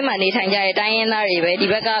နိုင်ငံတွင်းမှာနေထိုင်ကြတဲ့တိုင်းရင်းသား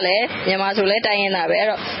တွေပဲဒီဘက်ကလည်းမြန်မာဆိုလည်းတိုင်းရင်းသားပဲအဲ့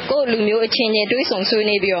တော့ကိုယ့်လူမျိုးအချင်းချင်းတွေး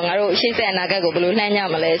ဆုံဆွေးနွေးပြီးတော့ငါတို့ရှေ့ဆက်အနာဂတ်ကိုဘယ်လိုလှမ်းကြ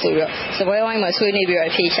မလဲဆိုပြီးတော့စပွဲဝိုင်း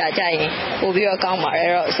မှာဆွေးနွေးပြီးတော့အဖြေရှာကြရင်ပို့ပြီးတော့ကောင်းပါတယ်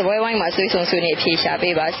အဲ့တော့စပွဲဝိုင်းမှာဆွေးဆုံဆွေးနွေးအဖြေရှာ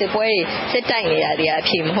ပေးပါစစ်ပွဲတွေစစ်တိုက်နေတာတွေအ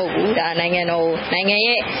ဖြေမဟုတ်ဘူးဒါနိုင်ငံ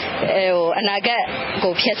ရဲ့အနာ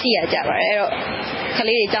ဂတ်ကိုဖျက်ဆီးရကြပါတယ်အဲ့တော့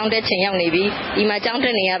ကလေးတွေကြောင်းတက်ချင်ရောက်နေပြီဒီမှာကြောင်းတ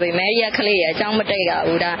က်နေရပေမဲ့အဲ့ဒီကလေးတွေအကြောင်းမတက်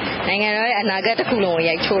ရဘူးဒါနိုင်ငံတော်ရဲ့အနာဂတ်တစ်ခုလုံးကို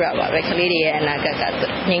ရိုက်ချိုးတာပါပဲကလေးတွေရဲ့အနာဂတ်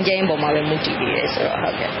ကငြိမ်းချမ်းပုံမှာပဲမူတည်နေတယ်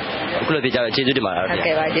ဆိုတော့ဟုတ်ကဲ့အခုလည်းကြားကျေးဇူးတင်ပါတယ်ဟုတ်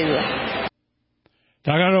ကဲ့ပါကျေးဇူးပါ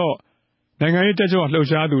ဒါကတော့နိုင်ငံရေးတက်ကြွလှုပ်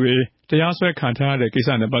ရှားသူတွေတရားစွဲခံထားရတဲ့ကိစ္စ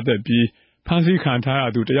နဲ့ပတ်သက်ပြီးဖမ်းဆီးခံ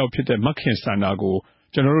ထားရသူတယောက်ဖြစ်တဲ့မခင်စန္ဒာ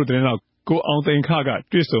ကိုကျွန်တော်တို့သတင်းတော်ကိုအောင်သိန်းခက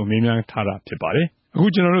တွေ့ဆုံမေးမြန်းထားတာဖြစ်ပါတယ်အခု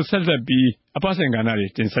ကျွန်တော်တို့ဆက်လက်ပြီးအပတ်စဉ်ကဏ္ဍ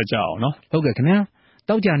တွေတင်ဆက်ကြအောင်နော်ဟုတ်ကဲ့ခင်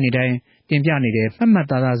ဗျာတောက်ကြနေတိုင်းတင်ပြနေတဲ့မှတ်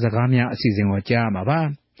သားစကားများအစီအစဉ်ကိုကြားရ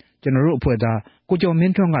မှာပါကျွန်တော်တို့အဖွဲ့သားကိုကျော်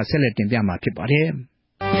မင်းထွန်းကဆက်လက်တင်ပြမှာဖြစ်ပါ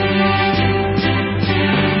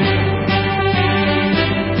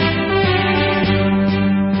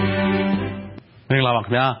တယ်မင်္ဂလာပါ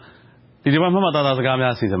ခင်ဗျာဒီတစ်ပတ်မှတ်သားစ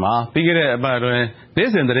ကားများအစီအစဉ်မှာပြီးခဲ့တဲ့အပတ်အတွင်းနေ့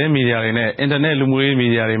စဉ်သတင်းမီဒီယာတွေနဲ့အင်တာနက်လူမှုရေးမီ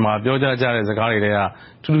ဒီယာတွေမှာပြောကြားကြတဲ့စကားတွေ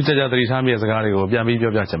ကထူးထူးခြားခြားသတိထားမိတဲ့စကားတွေကိုပြန်ပြီး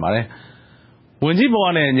ပြောပြချင်ပါတယ်ဝန်ကြီး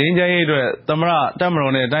ဘဝနဲ့ငြိမ်းချမ်းရေးအတွက်သမရတက်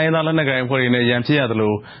မတော်နဲ့တိုင်းရင်းသားလက်နက်ကိုင်အဖွဲ့တွေနဲ့ရန်ဖြစ်ရသ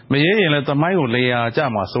လိုမရေးရင်လည်းသမိုင်းကိုလေယာကြ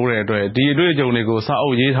မှာစိုးတဲ့အတွက်ဒီအတွေ့အကြုံတွေ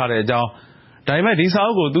ကိုစာအုပ်ရေးထားတဲ့အကြောင်းဒါပေ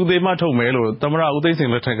မဲ့ဒီစာအုပ်ကိုသူသေးမှထုတ်မယ်လို့သမရဦးသိန်းစိန်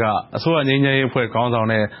လက်ထက်ကအစိုးရငြိမ်းချမ်းရေးအဖွဲ့ခေါင်း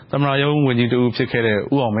ဆောင်နဲ့သမရရုံးဝန်ကြီးတဦးဖြစ်ခဲ့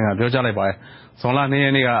တဲ့ဦးအောင်မင်းကပြောကြားလိုက်ပါတယ်ဇွန်လ2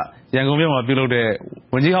ရက်နေ့ကရန်ကုန်မြို့မှာပြုလုပ်တဲ့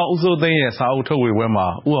ဝန်ကြီးဟောင်းဦးစိုးသိန်းရဲ့စာအုပ်ထုတ်ဝေပွဲ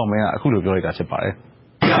မှာဦးအောင်မင်းကအခုလိုပြောလိုက်တာဖြစ်ပါ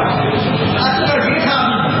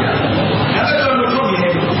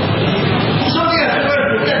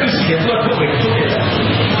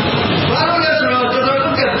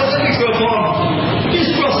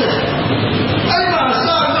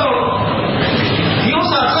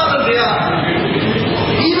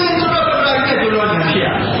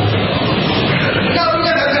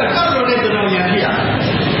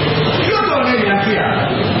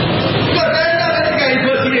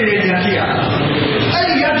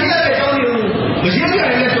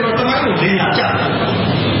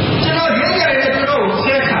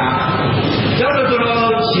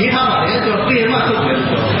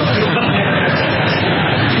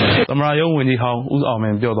မရယုံဝန်ကြီးဟောင်းဦးအောင်မ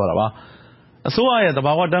င်းပြောသွားတာပါအစိုးရရဲ့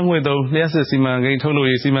တဘာဝတန်းငွေသုံးလျှက်စစ်စီမံကိန်းထုတ်လုပ်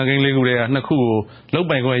ရေးစီမံကိန်း၄ခုထဲက2ခု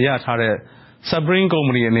ကိုလုတ်ပိုင်ခွင့်ရထားတဲ့ Spring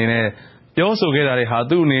Company အနေနဲ့ပြောဆိုခဲ့တာ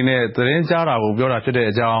တွေဟာသူ့အနေနဲ့သတင်းကြားတာကိုပြောတာဖြစ်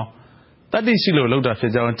တဲ့အကြောင်းတတိ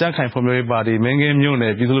ရှိလို့လုပ်တာဖြစ်ကြောင်းကြန့်ခိုင်ဖွံ့ဖြိုးရေးပါတီမင်းကင်းမြို့န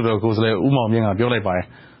ယ်ပြည်သူ့လွှတ်တော်ကိုယ်စားလှယ်ဦးမောင်မြင့်ကပြောလိုက်ပါ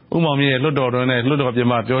တယ်ဦးမောင်မြင့်ရဲ့လွှတ်တော်တွင်းနဲ့လွှတ်တော်ပြင်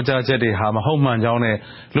ပပြောကြားချက်တွေဟာမဟုတ်မှန်ကြောင်း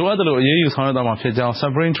နဲ့လိုအပ်သလိုအရေးယူဆောင်ရွက်သွားမှာဖြစ်ကြောင်း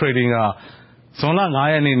Spring Trading ကဇွန်လ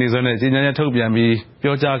9ရက်နေ့နေ့စွဲနဲ့ကြေညာချက်ထုတ်ပြန်ပြီး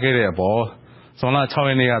ပြောကြားခဲ့တဲ့အပေါ်ဇွန်လ6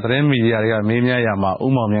ရက်နေ့ကသတင်းမီဒီယာတွေကမေးမြန်းရာ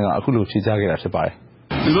မှာဦးမောင်မြင့်ကအခုလိုဖြေကြားခဲ့တာဖြစ်ပါ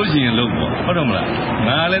တယ်သူတို့ရင်လုံးပေါ့ဟုတ်တယ်မ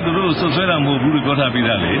လားငါလည်းသူတို့ဆွဆွဲတာမဟုတ်ဘူးလို့ပြော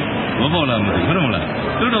ထားပြီးသားလေမဟုတ်လားမသိဘူးဟုတ်တယ်မ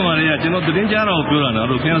လားသူတို့မှလည်းကျွန်တော်သတ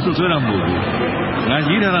င်းကြားတော့ပြောတာတော့ခင်ဗျာဆွဆွဲတာမဟုတ်ဘူးငါ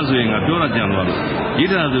ရေးထားတာဆိုရင်ငါပြောတာကြံသွားလို့ရေး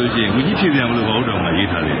ထားဆိုရင်ဝကြီးဖြစ်ပြန်မလို့ဘာဟုတ်တော့ငါရေး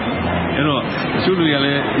ထားတယ်အဲ့တော့သူတို့က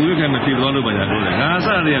လည်းဦးရခိုင်မဖြစ်သွားလို့ပါညာလို့လေငါအ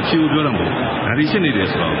စတည်းကဖြူပြောတာမဟုတ်ဘူးဒါဒီရှင်းနေ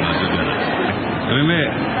တယ်ဆိုတော့ငါပြောပြတာဒါပေ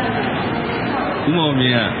မဲ့ဦးမောင်မြ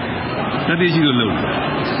င့်ကတတိရှိလို့လုပ်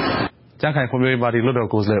တယ်ကြန့်ခိုင်ဖွံ့ဖြိုးရေးပါတီလွှတ်တော်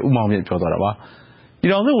ကိုယ်စားလှယ်ဦးမောင်မြင့်ပြောသွားတာပါ ပြ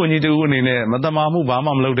ည်တော်စုဝန်ကြီးတူအနေနဲ့မတမာမှုဘာမှ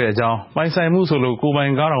မလုပ်တဲ့အကြောင်းပိုင်ဆိုင်မှုဆိုလို့ကိုယ်ပို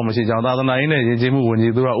င်ကားတော်မရှိကြောင်းသာသနာရေးနဲ့ယဉ်ကျေးမှုဝန်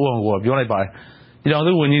ကြီးသူတော်ဦးအောင်ကိုပြောလိုက်ပါတယ်ပြည်တော်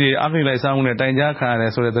စုဝန်ကြီးတွေအဖိလိုက်စားမှုနဲ့တိုင်ကြားခံရတယ်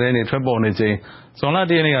ဆိုတဲ့သတင်းတွေထွက်ပေါ်နေချိန်ဇွန်လ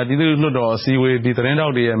 1 ရက်နေ့ကပြည်သူ့လွှတ်တော်အစည်းအဝေးဒီသတင်းတော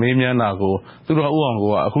က်တွေရဲ့မေးမြန်းတာကိုသူတော်ဦးအောင်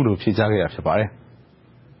ကိုအခုလိုဖြေကြားခဲ့ရဖြစ်ပါ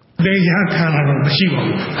တယ်တိုင်ကြားခံရတော့မ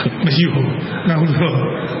ရှိပါဘူး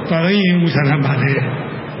နောက်တော့ပါရရင်ဦးဆန္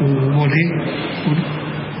ဒပါလေဟိုလေ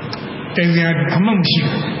တိုင်ကြားအမှမရှိ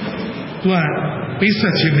ဘူးသူကပိ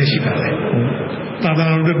ဿချင်းမရှိတာလေသာ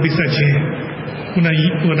သနာ့ပိဿချင်းခု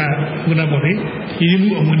နပေါ့လေဒီမှု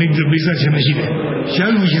အမှုနဲ့ပိဿချင်းမရှိတယ်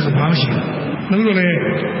ရလူရှိဆိုဘာမှမရှိဘူး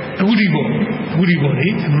နောက်တော့လေအခုဒီပေါ့လေ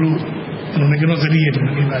ကျွန်တော်ဇနီးရ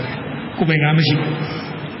တယ်ပြောပါတယ်ကိုယ်ပိုင်ကားမရှိဘူး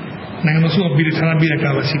နိုင်ငံတော်ဆိုပြီး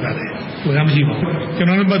ထားပြီးကားပါရှိပါတယ်ဟိုကမရှိဘူးကျွန်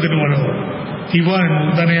တော်လည်းပတ်သက်တော့ဒီဘဝ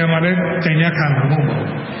တဏှာမှာလည်းတိုင်ကြားခံမှာမဟုတ်ပါ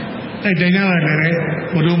ဘူးအဲ့တိုင်ကြားရ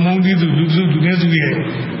တယ်လေဘုလိုမုန်းကြီးသူလူစုနဲ့သူ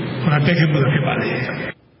ရဲ့တက်ခဲ့မှုဖြစ်ပါလေ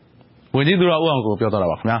ဝန်ကြီးသူတော်ဦးအောင်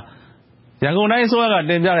ကိုပြောသွားတာပါခင်ဗျာရန်ကုန်တိုင်းအစိုးရ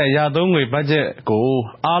ကတင်ပြတဲ့ရာသုံးငွေဘတ်ဂျက်ကို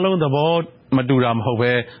အားလုံးသဘောမတူတာ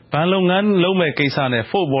မဟုတ်ပဲဘဏ်လုပ်ငန်းလုံးမဲ့ကိစ္စ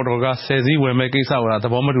နဲ့ဖို့ဘော်တော်က10စီးဝယ်မဲ့ကိစ္စကသ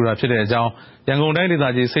ဘောမတူတာဖြစ်တဲ့အကြောင်းရန်ကုန်တိုင်းဒေ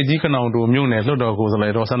သကြီးစိတ်ကြီးခနောင်တူမြို့နယ်လွှတ်တော်ကိုယ်စားလှ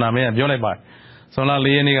ယ်ဒေါ်စန္ဒာမင်းကပြောလိုက်ပါတယ်ဇွန်လ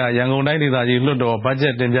 4 ရက်နေ့ကရန်ကုန်တိုင်းဒေသကြီးလွှတ်တော်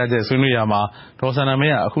ဘတ်ဂျက်တင်ပြချက်ဆွေးနွေးရာမှာဒေါ်စန္ဒာ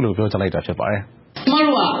မင်းကအခုလိုပြောကြားလိုက်တာဖြစ်ပါတယ်ကျမ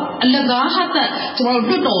တို့ကအလကားဟတ်ကျမတို့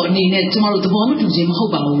လွတ်တော်အနေနဲ့ကျမတို့သဘောမတူခြင်းမဟု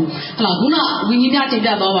တ်ပါဘူး။ဟလာခုနဝင်းကြီးများ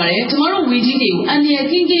တင်ပြသွားပါတယ်။ကျမတို့ဝင်းကြီးတွေကိုအန်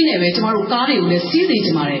ရကင်းကင်းနဲ့ပဲကျမတို့ကားတွေကိုလည်း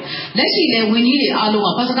စီးစေချင်ပါတယ်။လက်ရှိလည်းဝင်းကြီးတွေအားလုံး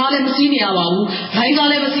ကဘတ်စကားလည်းမစီးနေရပါဘူး။လိုင်း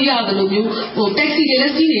ကားလည်းမစီးရသလိုမျိုးတက္ကစီတွေ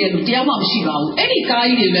လည်းစီးနေတဲ့လူတယောက်မှမရှိပါဘူး။အဲ့ဒီကား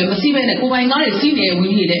ကြီးတွေလည်းမစီးဘဲနဲ့ကိုယ်ပိုင်ကားတွေစီးနေတဲ့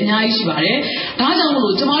ဝင်းကြီးတွေလည်းအများကြီးရှိပါတယ်။ဒါကြော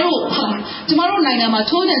င့်မို့လို့ကျမတို့နိုင်ငံမှာ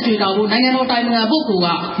ချိုးချံတွေ့တာကိုနိုင်ငံတော်တိုင်ပင်ခံပုဂ္ဂိုလ်က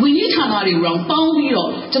ဝင်းကြီးဌာနတွေကိုတောင်ပေါင်းပြီးတော့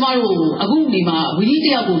ကျမတို့အခုနေမှာဝင်းကြီးတ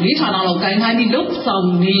ယောက်ကို၄ဌာနလောက်ကိုင်ခိုင်းပြီးလှုပ်ဆောင်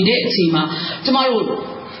နေတဲ့အချိန်မှာကျ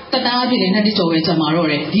မတို့တတအားဖြစ်နေတဲ့ကြော်ပဲကျ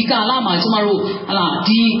မတော့တယ်ဒီကာလမှာကျ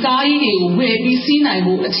မတို့ဒီကားကြီးတွေကိုဝယ်ပြီးစီး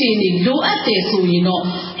နိုင်ဖို့အခြေအနေလိုအပ်တယ်ဆို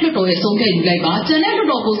ရင်တော့လွှတ်တော်ရဲ့ဆုံးဖြတ်ယူလိုက်ပါကျန်တဲ့လွှတ်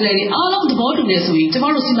တော်ကိုယ်စားလှယ်တွေအားလုံးသဘောတူတယ်ဆိုရင်ကျမ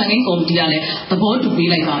တို့စီမံကိန်းကော်မတီကလည်းသဘောတူပေး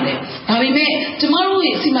လိုက်ပါတယ်ဒါပေမဲ့ကျမတို့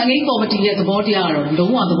ရဲ့စီမံကိန်းကော်မတီရဲ့သဘောတရား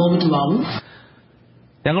ကတော့လုံးဝသဘောမတူပါဘူး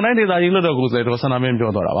ရန်ကုန်တိုင်းဒေသကြီးလွှတ်တော်ကိုယ်စားလှယ်ဒေါ်စန္ဒာမင်း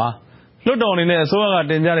ပြောသွားတာပါလွှတ်တော်အနေနဲ့အစိုးရက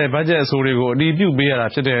တင်ပြတဲ့ဘတ်ဂျက်အဆိုတွေကိုအတည်ပြုပေးရတာ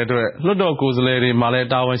ဖြစ်တဲ့အတွက်လွှတ်တော်ကိုယ်စားလှယ်တွေမှာလ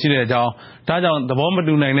ည်းတာဝန်ရှိတဲ့အကြောင်းဒါကြောင့်သဘောမ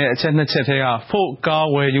တူနိုင်တဲ့အချက်2ချက်ထဲကဖို့ကား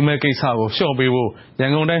ဝယ်ယူမဲ့ကိစ္စကိုလျှော့ပေးဖို့ရ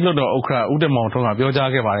န်ကုန်တိုင်းလွှတ်တော်ဥက္ကဋ္ဌဦးတင်မောင်ထွန်းကပြောကြား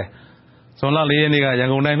ခဲ့ပါတယ်။ဇွန်လ 4 ရက်နေ့ကရန်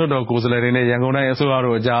ကုန်တိုင်းလွှတ်တော်ကိုယ်စားလှယ်တွေနဲ့ရန်ကုန်တိုင်းအစိုးရ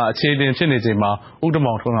တို့အကြားအခြေတင်ဖြစ်နေချိန်မှာဦး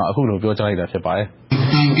တင်မောင်ထွန်းကအခုလိုပြောကြားလိုက်တာဖြစ်ပါတယ်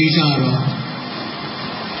။ဒီကိစ္စကတော့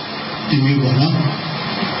ဒီမျိုးပေါ့နော်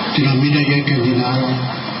။ကျွန်တော်မိတဲ့ရိုက်ခဲ့နေတာ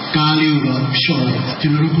တော့ကားလေးကိုလျှော့တယ်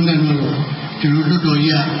ကျွန်တော်တို့ခုနကကျွန်တော်တို့တော်ကြီး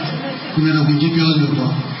ကခုနကဝန်ကြီးပြောလို့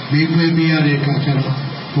တော့မေးခွဲပေးရတဲ့အခါကျတော့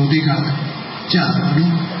ဘုံတိတ်ကကြာတယ်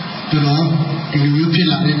နော်ကျွန်တော်ဒီလို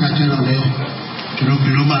မျိုးဖြစ်လာတဲ့အခါကျတော့လေကျွန်တော်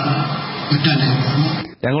ဘယ်လိုမှမတတ်နိုင်ဘူးနော်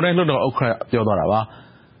ရန်ကုန်တိုင်းလွှတ်တော်ဥက္ကဋ္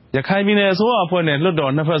ဌပြောသွားတာပါရခိုင်ပြည်နယ်အစိုးရအဖွဲ့နဲ့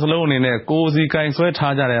လွှတ်တော်နှစ်ဖက်စလုံးအနေနဲ့ကိုယ်စီကင်ဆွဲ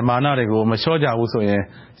ထားကြတဲ့မာနတွေကိုမလျှော့ကြဘူးဆို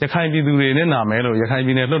ရင်ရခိုင်ပြည်သူတွေနဲ့နာမယ်လို့ရခိုင်ပြ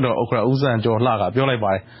ည်နယ်လွှတ်တော်ဥက္ကဋ္ဌဦးစံကျော်လှကပြောလိုက်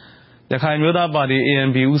ပါတယ်ရခိုင်မျိုးသားပါတီ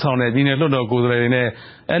ANP ဦးဆောင်တဲ့ပြည်နယ်လွှတ်တော်ကိုယ်စားလှယ်တွေနဲ့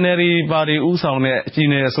NLD ပါတီဦးဆောင်တဲ့ပြည်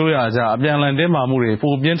နယ်အစိုးရအကြားအပြန်အလှန်တင်းမာမှုတွေ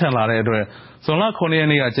ပိုပြင်းထန်လာတဲ့အတွက်ဇွန်လ 9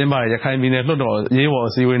 ရက်နေ့ကကျင်းပတဲ့ရခိုင်ပြည်နယ်လွှတ်တော်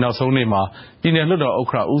ရေးပေါ်အစည်းအဝေးနောက်ဆုံးနေ့မှာပြည်နယ်လွှတ်တော်ဥက္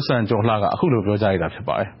ကဋ္ဌဦးစံကျော်လှကအခုလိုပြောကြား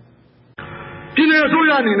လိုက်တာဖြစ်ပါတယ်။ပြည်နယ်အစိုး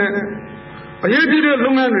ရအနေနဲ့အရေးကြီးတဲ့လု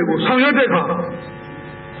ပ်ငန်းတွေကိုဆောင်ရွက်တဲ့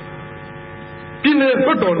အခါပြည်နယ်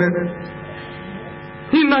လွှတ်တော်နဲ့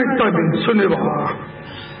ညှိနှိုင်းတိုင်ပင်ဆွေးနွေးပါ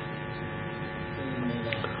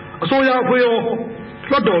အစိုးရအဖွဲ့ရော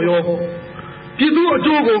လွှတ်တော်ရောပြည်သူ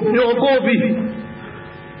အကျိုး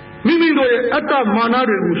ကိုမျှော်ကိုးပြီးမိမိတို့ရဲ့အတ္တမာ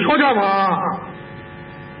နတွေ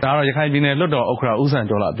ကိုလျှော့ကြပါဒါတော့ရခိုင်ပြည်နယ်လွှတ်တော်ဥက္ကဋ္ဌဦးစံ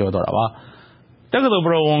ကျော်လာပြောသွားတာပါတက္ကသိုလ်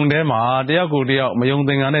ပရဝုံထဲမှာတယောက်ကိုတယောက်မယုံသ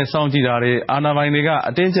င်္ကာနဲ့စောင့်ကြည့်တာတွေအာဏာပိုင်တွေ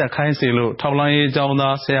ကအတင်းကျပ်ခိုင်းစေလို့ထောက်လိုင်းရေးအကြောင်း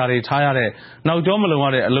သားဆရာတွေထားရတဲ့နောက်ကျောမလုံရ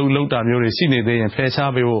တဲ့အလုပ်လုပ်တာမျိုးတွေရှိနေသေးရင်ဖယ်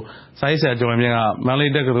ရှားပေးဖို့ဇိုင်းဆရာကျော်မြင့်ကမန္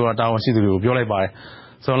တလေးတက္ကသိုလ်ကတာဝန်ရှိသူတွေကိုပြောလိုက်ပါတယ်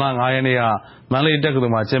ဇွန်လ 9 ရက်နေ့ကမန္တလေးတက္က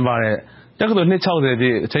သိုလ်မှာကျင်းပတဲ့တက္ကသိုလ်နှစ်60ပြ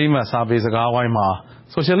ည့်အထိမ်းအမှတ်စာပေစကားဝိုင်း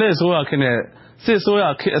မှာဆိုရှယ်လစ်အစိုးရခေတ်နဲ့စစ်အစိုး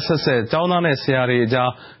ရခေတ်အဆက်ဆက်ကျောင်းသားနဲ့ဆရာတွေအကြား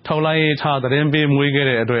ထောက်လိုင်းရေးထားသတင်းပေးမွေးခဲ့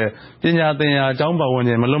တဲ့အတွက်ပညာသင်ရာကျောင်းပတ်ဝန်း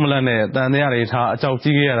ကျင်မလွတ်မလပ်နဲ့တန်တရားတွေထားအကြောက်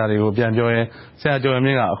ကြီးခဲ့ရတာတွေကိုပြန်ပြောရင်ဆရာ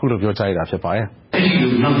ကျော်မြင့်ကအခုလိုပြောကြားလိုက်တာဖြစ်ပါတယ်အဲ့ဒီ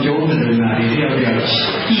လိုနောက်ကျောင်းတွေတွေတယောက်ယောက်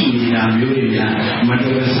ကြည့်နေတာမျိုးတွေက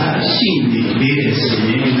မတော်ဆရှိနေသေးတယ်ဆို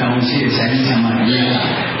ရင်တောင်းရှိတဲ့ဆိုင်ဆံမတွေ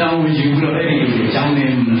ကတောင်းယူပြီးတော့အဲ့ဒီလိုကျောင်းနေ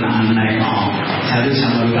မလာနိုင်အောင်ဆရာတို့ဆံ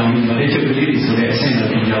တော်တောင်းပြီးတော့ဒီချုပ်ကလေးတွေဆိုတဲ့အဆ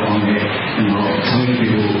င့်တော်ပြန်ရောက်အောင်လည်းကျွန်တော်ဆောင်းပြီး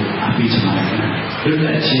တော့အပိချမှာလွတ်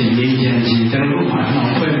လပ်ခြင်းငြိမ်းချမ်းခြင်းကျွန်တော်တို့မှာနှော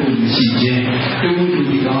င့်ယှက်မှုမရှိခြ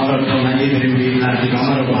င်းတူတူဒီကောင်တော့ထောင်နိုင်ရေးတွေဒီ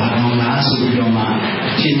ကောင်တော့ဘာကောင်လားဆိုပြီးတော့မှ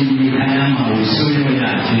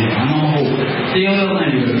တရားတော်ကနေ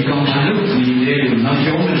ဒီကောင်ဘာလို့ဒီလေနောက်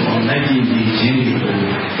ကျောင်းနဲ့ပေါ်လိုက်ပြီးဒီချင်းတွေကို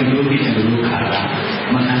ကျွန်တော်တို့ခါတာ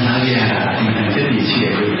မခံစားရတာအမှန်တကယ်ရှိတ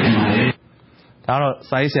ယ်လို့ထင်ပါတယ်ဒါတော့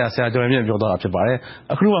စာရေးဆရာကျော်မြင့်ပြောသွားတာဖြစ်ပါတယ်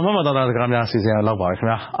အခုမှမသားစကားများစီစဉ်ရလောက်ပါပဲခင်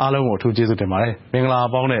ဗျာအားလုံးကိုအထူးကျေးဇူးတင်ပါတယ်မင်္ဂလာ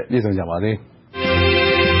ပေါင်းနဲ့ပြည့်စုံကြပါစေ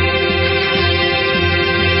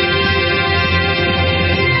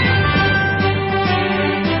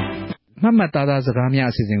မမသားစကားများ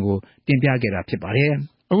အစီအစဉ်ကိုတင်ပြခဲ့တာဖြစ်ပါတယ်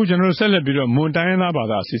အခုကျွန်တော်တို့ဆက်လက်ပြီးတော့မွန်တိုင်းရင်းသားဘာ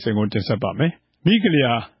သာအစီအစဉ်ကိုတင်ဆက်ပါမယ်မိက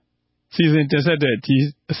လျာစီစဉ်တင်ဆက်တဲ့ဒီ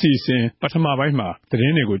အစီအစဉ်ပထမပိုင်းမှာသတ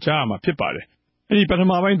င်းတွေကိုကြားရမှာဖြစ်ပါတယ်အဲဒီပထ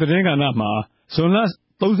မပိုင်းသတင်းကဏ္ဍမှာဇွန်လ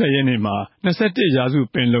30ရက်နေ့မှာ21ရာစု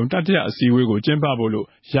ပင်လုံတတိယအစည်းအဝေးကိုကျင်းပဖို့လို့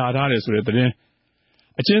ယာထားတယ်ဆိုတဲ့သတင်း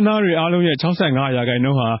အကျဉ်းသားတွေအားလုံးရဲ့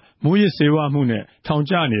65%ဟာမူရစ်စေဝါမှုနဲ့ထောင်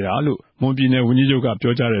ကျနေတာလို့မွန်ပြည်နယ်ဝန်ကြီးချုပ်က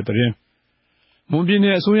ပြောကြားတဲ့သတင်းမွန်ပြည်န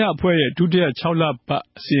ယ်အစိုးရအဖွဲ့ရဲ့ဒုတိယ6လပတ်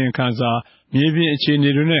အစီရင်ခံစာမြေပြင်အခြေအနေ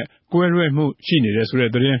တွေနဲ့ကွဲလွဲမှုရှိနေတယ်ဆို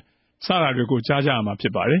တဲ့သတင်းစတာတွေကိုကြားကြရမှာဖြ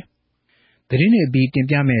စ်ပါတယ်သတင်းတွေပြီးတင်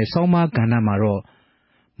ပြမယ်ဆောင်းပါးကဏ္ဍမှာတော့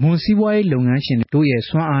မွန်စီးပွားရေးလုပ်ငန်းရှင်တို့ရဲ့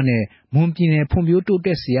စွမ်းအားနဲ့မွန်ပြည်နယ်ဖွံ့ဖြိုးတိုးတ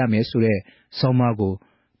က်စေရမယ်ဆိုတဲ့ဆောင်းပါးကို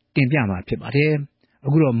တင်ပြမှာဖြစ်ပါတယ်အ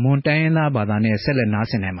ခုတော့မွန်တိုင်းရင်းသားဘာသာနဲ့ဆက်လက်နား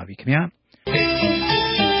ဆင်နိုင်ပါပြီခင်ဗျာ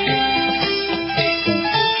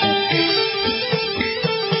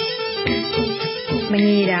မ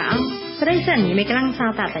ငီးတာအောင်ပရိသတ်ညီမကလန်း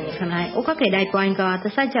စားတာတည်းခလိုက်ဥကကေဒိုင်ပွိုင်းကတ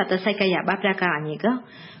ဆိုင်ကြတဆိုင်ကရဘာပရကအညီက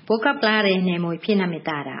ပိုကပလာရဲနေမွေဖြစ်နမ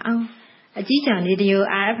တာအောင်အကြီးကျယ်ရေဒီယို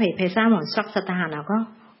RFA ဖေးစားမွန်ဆော့စတဟာနောက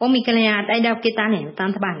အိုမီကလျာတိုက်တော့ကိတနဲ့တ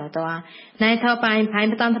န်တပါလို့တော့နိုင်ထောပိုင်းဖိုင်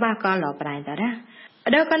ပတန်တပါကောလောပရိုင်တာအ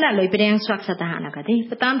တော့ကနလွေပရင်ဆော့စတဟာနောကတိ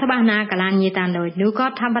ပတန်တပါနာကလန်ညီတန်လို့နူကော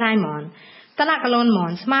ထပရိုင်မွန်တလကလွန်မွ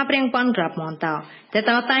န်စမပရင်ပန်ဂရပ်မွန်တော့တ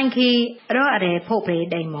တော်တိုင်းခီရောအရဲဖို့ပေ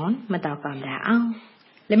ဒိုင်မွန်မတော်ကံတာအောင်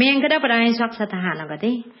လမင်းကတဲ့ပရိုင်ဆော့စတဟာနောက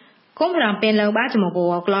တိကုံဖရံပင်လောဘာချမ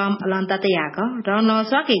ဘောကလမ်အလန်တတယာကောဒေါ်နော်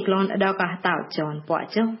ဆွာကီကလွန်အတော့ကတောက်ဂျွန်ပွား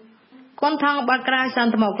ကျုံကွန်ထောင်ဘတ်ကရာစန်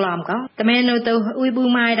တမောကလမ်ကတမဲနိုတူဝီဘူ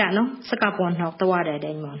မိုင်ဒါနော်စကပွန်နော်တဝတဲ့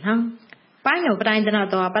ဒိန်မွန်ဟမ်ပိုင်းနိုပတိုင်းတနော်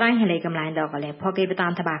တော့ပတိုင်းဟလေကမလိုင်းတော့ကလည်းဖော်ကေပတ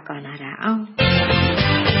န်တပါကနာတာအောင်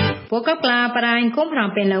ဘောကပလာပတိုင်းကုံဖရံ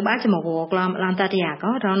ပင်လောဘာချမဘောကလမ်အလန်တတယာ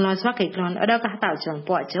ကောဒေါ်နော်ဆွာကီကလွန်အတော့ကတောက်ဂျွန်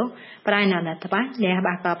ပွားကျုံပတိုင်းနော်တပိုင်းလေ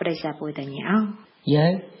ဘာကပရိစ္ဆာပွေတဲ့ညအောင်ယေ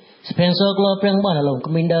စပန်ဆောကလောပရံဘာလုံးက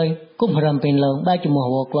မင်းဒိုင်ကုံဖရံပင်လောဘာချမ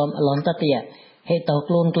ဘောကလမ်အလန်တတယာဟေတောက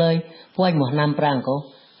လွန်ကလေပွိုင်မနမ်ပရံကော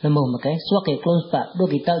นโมมะแกสวะเกคลอนปะโด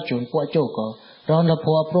กิตาจุนปัวโจก็รอนละ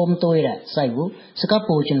พัวพรมตวยละไสวุสกะ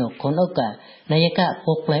ปูจนกคนอกะนายกะป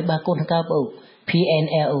กไลบากุนกะปุ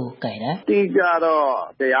PNLO ไก่นะတိကြတော့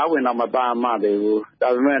တရားဝင်တော့မပါမှသေးဘူးဒါ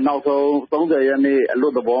ပေမဲ့နောက်ဆုံး30ရက်နေ့အလွ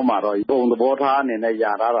တ်သဘောမှာတော့ပုံသဘောထားအနေနဲ့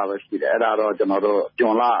ယာထားတာပဲရှိတယ်အဲ့ဒါတော့ကျွန်တော်တို့ဂျွ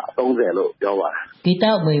န်လ30လို့ပြောပါတယ်กีต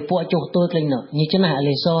าเมปัวโจตัวกลิงเนาะญิจนะอเล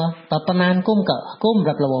ซอปะปนานกุมกะกุม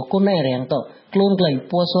รับละวกุนแนแรงตอกลนกล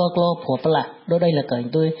ปัวซอกลผัวปละโดได้ละกัน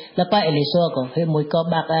ตุยละป้าอเลซอก็เฮมวยก็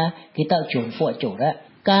บักอากีตาจุนปัวโจละ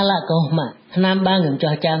กาละก็มานามบ้างงจ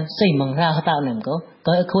อจังseiมังราเขาตานํก็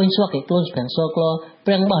คุยสวกกลนแผงซอกลเป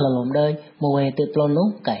รียงบ่ละลมเดยมวยติปลนนุ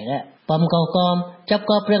ไก่ละปอมกอกอมจับ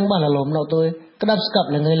ก็เปรียงบ่ละลมเนาะตุยกระดับสกับ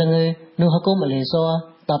ละเงยนูฮะกุมอเลซอ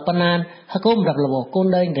ต่อปนานฮะกุมรับระบบกุน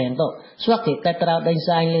ได้แรงตสวกเกตตราได้ไซ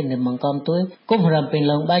เล่นในมังกรตุยกุมรำเป็น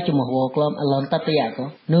ลงบ้าจมหัวกลมอลอนตัตยาก็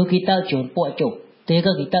นูกีตาจุนปัวจุเต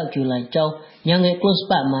ก็กีตาจุลันเจ้ายังไงกลุส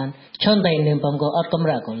ปะมันชอนได้เนิมปมก็อดกำ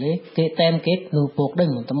ระก็เลยเกเต็มเกตนูปกได้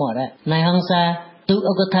หมดตมอละนายฮังซาตุอ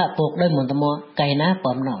กทะปกได้หมดตมอไก่นะป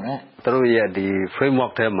อมหน่อละသူတို့ရဲ့ဒီ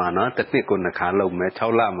framework ထဲမှာနော်တစ်နှစ်ကို2ခါလုပ်မယ်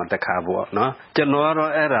6လမှာတစ်ခါပေါ့နော်ကျွန်တော်က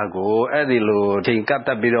တော့အဲ့ဒါကိုအဲ့ဒီလိုချိန်ကပ်တ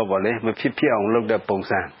က်ပြီးတော့ဗောလေမဖြစ်အောင်လုပ်တဲ့ပုံ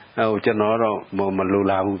စံကျွန်တော်တော့မလို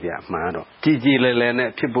လားဘူးဗျာမှားတော့ကြည်လဲနဲ့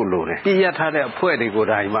ဖြစ်ဖို့လိုတယ်ပြည့်ရထားတဲ့အဖွဲ့တွေကို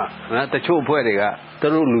တိုင်းမှနော်တချို့အဖွဲ့တွေကသူ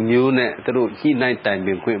တို့လူမျိုးနဲ့သူတို့ညှိနှိုင်းတိုင်ပ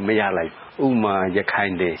င်ခွင့်မရလိုက်ဥမာရခို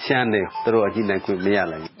င်တယ်ရှမ်းတယ်သူတို့ညှိနှိုင်းခွင့်မရ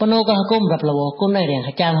လိုက်ปโนกะกุมรับละวกุนได้แรงห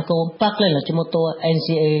ะจามกุมปักเลยละจมตัว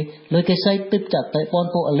NCA ลอยเกไซตึบจัดไปปอน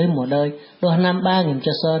โปอลืมหมดเลยโดนนำบ้างหิมจ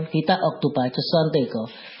ะซ่อนกีตาออกตุปาจะซ่อนเตก็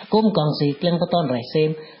กุมกองสีเกลียงปะตอนไรเซม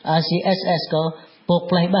RCSS ก็ปก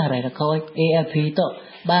ไลบ้าไรละคอย AFP ต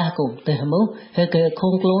บ้ากุมเตหมูเฮเกค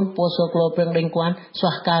งกลนปัวโซกโลเปรงเดงกวนสว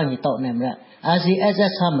ะกาวนี่ตอแนมละ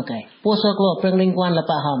RCSS ทำไงปัวโซกโลเปรงเดงกวนละ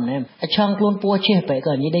ปะหอมแนมอช่างกลนปัวเชี่ยไป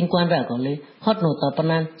ก่อนนี่เดงกวนระก่อนเลยฮอดโนตป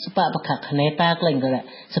นันสปะปะขักคะแนตากลิ่งก็ละ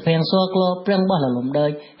สเปียงโซกโลเปรงบ่ละลมเด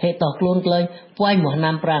ยเฮตอกลนเลยป่วยหมอน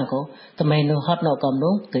ำปรางก็ทำไมโนฮอดโนกำ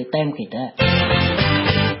นุเกยเต็มกิดะ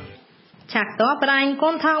ฉากต่อปลายก้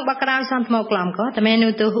นทางบักราวสันทมกลามก็แต่เมนู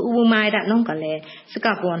ตัวอูไม้ดัดน้องก็เลยส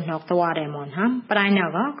กัดวนหอกตัวเรมอนฮัมปลายเนา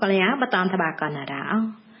ก็เลยอาบตามทบากันนาดา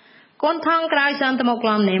ก้นทองกลายสันตมกล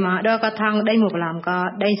อมเนมาดอกทองได้หมู่ปลามก็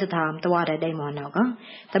ได้สถามตัวได้หมอนก็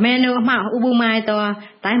แต่เมนูมาอุบุไมตัว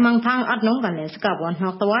แต่มังทางอัดน้องกันเลยสกับวันหอ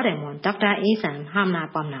กตัวได้หมอนดร.อีสานห้ามนา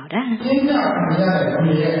ปอมหนาวได้ยิ่งอยากมีอะไร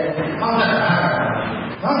มีเอาแต่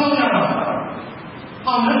แล้วก็อย่างเอ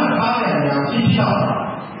าเนื้อผ้าอย่างที่ชอบ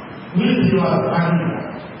วิธีว่าอัน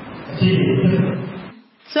ที่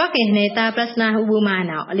สวกเนตาปรัชนาอุบุมาห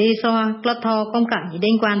นาวลีซอกลทอก้มกับ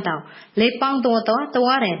ยิงกวนเต่าเลยป้องตัว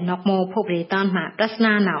เรนนกโมพบรีตอนมาปรัชน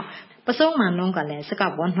าหนาวประสงมันลงกันเลยสกั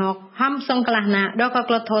บวันหอกห้ามทรงกลานาดอก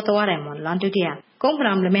กลทอตัวเรนหมดลอนตุเดียก้มพร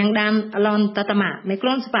ำเลยแมงดำลอนตตมะไม่ก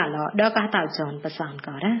ล้นสปาลอดอกเต่าจอนประสาน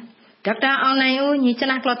ก่อนนะดักดาเอาในอูนิจ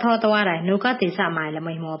นักลทอตัวเรนนูก็ติดสามัยละไ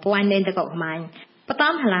ม่หัวปวนเดินตะกบไม้ปตา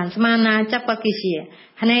มหลานสมานาจับปกิเชีย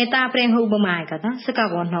หนตาเปรงหูบไม้กันนะสกับ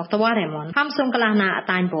วันหอกตัวเรมอนห้ามทรงกลานา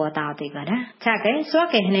ตายบัวตาติกันนะชาเกสว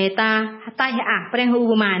กหนตาตายอ่ะเปรงหู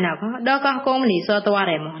บไม้นะก็ดอกก็กงลีโซตัวเ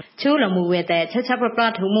รมอนชูละมูเวแต่ชับปลา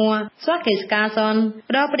ถูมัวสวกสกาซอน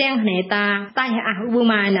ดอกเปรงหนตาตายอ่ะหูบ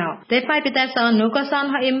ไม้นะแต่ไปปิดแต่ซอนนูก็ซอน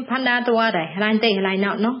ให้อิมพันดาตัวเรลายเตะลายเน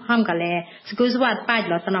าะเนาะห้ามกันเลยสกุสวัดไป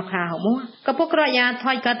หลอดตนอคาหูมัวก็พวกรอยาถ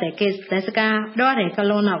อยก็แต่เกสแต่สกาดอกเรก็โ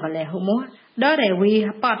ลนอกันเลยหูมัวดอเรวี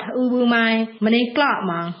ปอดอุบุไมมันนี่กล้า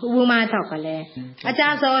มังอุบุไมตอกกันเลยอาจา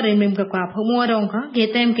รย์สอนเรียนมิมกับว่าผู้มัวดงเขาเก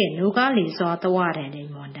เต็มเกนูก็หลีสอตัวเรนได้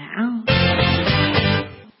มอนดาว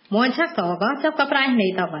มวนชักต่อก็จับกับไรใน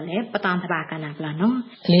ตอกกันเลยปตานทบากันนับละเนาะ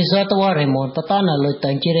หลีสอตัวเรมอนปตานน่ะเลยตั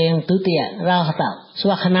งจีเรงตุเตียราวหะตาส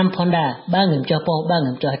วะขนำพอนดาบ้างเงิมจอปอบ้างเ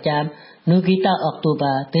งิมจอจามนูกีตาออกตูบ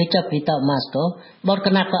าเตจับกีตามาสโตบอดก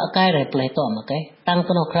นักก็อากายเรเปลตอมาไกตั้งต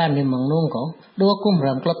นครานนิมังนุ่งก็ดัวกุมร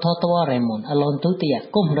ำกลทอตัวเรมอนอลอนตุเตีย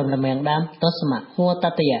กุมรำละแมงดามตสมะหัวตะ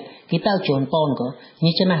เตียกีตาโจนปอนก็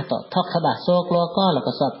นิชนะต่อทอกขบะโซกลอก็แล้ว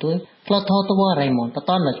ก็สอบตุยกลทอตัวเรมอนปต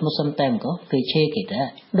อนหลักมุสมเต็มก็คือเชกิดะ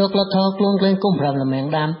ดอกกลทอกลงเกลงกุมรำละแมง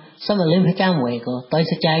ดามสมลิมพระเจ้าหวยก็ต่อย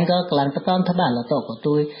สจายก็กลั่นปตอนทบาละตอก็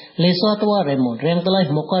ตุยเลซอตัวเรมอนเรียงก็เลย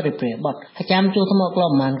มกก็ริเปรบดพระเจ้าจูทมกลอ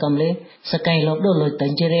มมันกำเลสกายลบโดเลยตั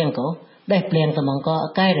งจีเรียงก็ได้เปลี่ยนตมังก็อา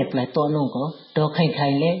กายเรเปลตัวนุ่งก็ดอกไข่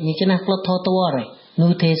เละนิจนักลทอตัวเรนู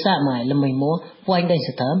เทสะหมายละไม่มัวปวยได้ส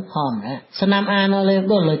ะเถิมหอมนะสนามอาโนเลยโ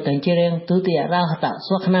ดเลยตังจีเรียงตุเตียราวหะตะส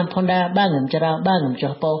วกนามพอนดาบ้างเงิมจราบ้างเงิมจอ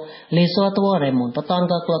ปอเลซอตัวเรมอนปตอน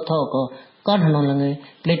ก็กลทอก็ก้อนถนนละเงย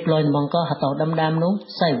เปลิดปลอยมังก็หะตอดำๆนู้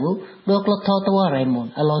ใส่วุดอกลทอตัวเรมอน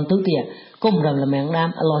อลอนตุเตียก้มรำละแมงดาม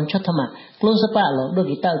อลอนชัดธรรมะกลุสปะโลด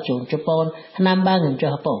กิตาโจนจปอนนามบ้างเงิมจอ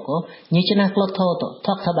ปอก็นิชนะกลทอตท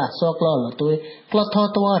อกทบะซอกลอตุยกลทอ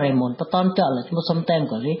ตัวเรมอนปตอนเจาะละมุสมเต็ม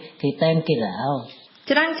ก็ลิกีเต็มกิแล้ว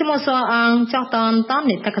จรังชโมโซอังจอกตอนต้น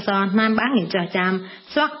นิตกษรนามบ้างเงินจอจาม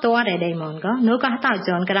สวักตัวได้มอนก็นูก็เต่าจ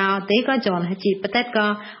อนกราวตีก็จอนหจีปเตตก็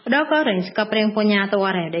ดอกก็เรนสกับเปรงปัญญาตัว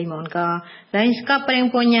ได้มอนก็เรนสกับเปรง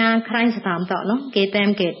ปัญญาใครสถามต่อน้องเกเต็ม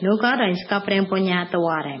เกตนูก็เรนสกับเปรงปัญญาตัว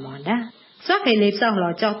ได้มอนด้สวักให้ลิบสาวหล่อ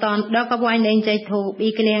จอกตอนดอกก็วันเดินใจถูกอี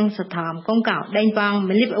กเลี้ยงสถามกงเก่าเดินฟัง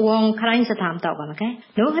มันลิบวงใครสถามต่อกันไหม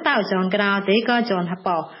นูก็เต่าจอนกราวตีก็จอนหับป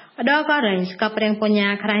อดอกก็เรนสกับเปรงปัญญา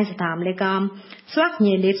ใครสถามเลยก็สวักเ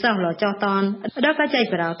งียลิบสาวหล่อจอกตอนดอกก็ใจ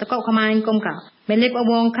เปล่าตะกอกขมายกงเก่าไม่ลิบ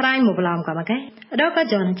วงใครหมู่ปลอมกันไหมดอกก็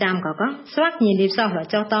จอนจามก็สวักเงียลิบสาวหล่อ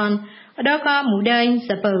จอกตอนดอกก็หมู่เดินส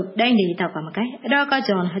ะเปิดได้ดีต่อกันไหมดอกก็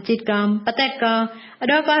จอนหจิตกรรมปะเตก็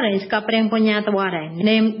ดอกก็เรนสกับเปรงปัญญาตัวได้เน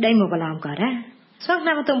มได้หมู่ปลอมก็ได้สวักน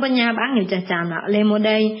ำตุงปัญญาบ้างอยู่จะจามละเลโมไ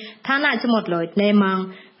ด้ฐานะจะหมดเลยเนมัง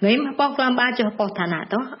เงิมปอกลำบาจะปอกฐานะ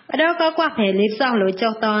ต่อดอกก็กว่าเพลิบสาวเลยจอ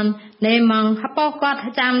กตอนเนมังปอกก็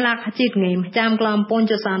จามลักจิตเงิมจามกลอมปน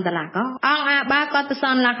จะสานตละก็อังอาบ้าก็จะสา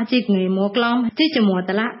นลักจิตเงิมมัวกลอมจิจมัวต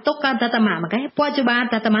ละตกกันตตมาไงปัจจุบัน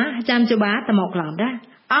ตตมาจามจุบาตมกลอมได้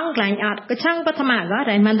อังกลายอาจกระช่างปัทมาก็ไ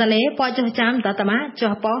ด้มันทะเลปอจะจามตตมาจะ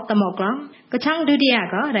ปอตมกลอมกระช่างดูดี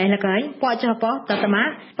ก็ได้ละไงปอจะปอตตมา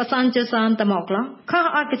ประสานจะสานตมกลอมข้า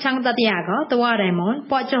อัดกระช่างตติยาก็ตัวได้หมด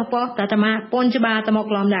ปอจะปอตตมาปนจุบาตมก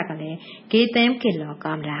ลอมได้กันเลยเกเต็มกินหลอกก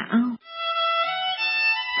ามด่า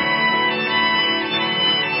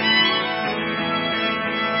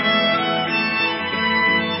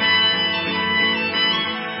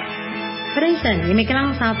ปริศนีไม่กล้า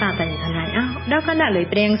สาวตาแต่งทนายดอกก็ได้เลย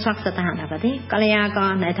เปลี่ยนสวักสถานะปฏิกลยาก็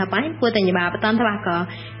ในทับไปพูดแต่ยบาปตันทว่าก็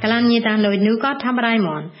กลันยีตาโดยนูก็ทำไรหม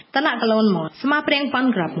อนตละกลนหมอนสมาเปลี่ยนปัน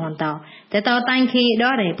กลับหมอนเต่าแต่เต่าตั้งขี้ดอ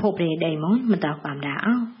เรพบเรได้หมอนมันเต่าความด่า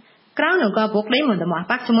ก Crown no go book lay mon the mo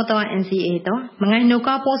pak chumo to NCA to mangai no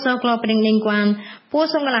go poso klo pring ning kwan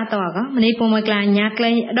poso ngala to go mani po mo kla nya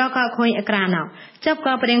klei do ka khoi akra naw chap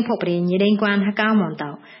go pring phop pri nyi ding kwan ha ka mon to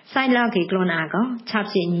sai la ki klon a go chap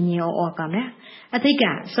chi nyi nyi o ka me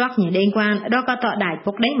athika swak nyi ding kwan do ka to dai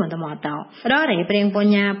pok dai mon the mo to do re pring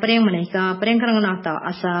ponya pring mani ka pring krang no to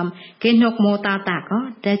asam ke nok mo ta ta go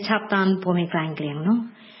de chap tan po me klan kleng no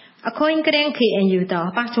a coin crane KNU to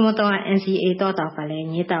pak chumo to NCA to ka le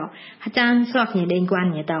nyi to achan swak nyi ding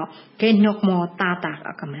kwan nyi to ke nok mo ta ta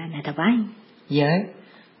akama na ta bai ye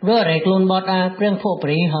ro re klon bot a preng pho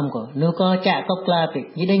pri hom ko nu ko cha kop kla pi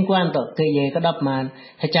nyi ding kwan to ke ye ka dap man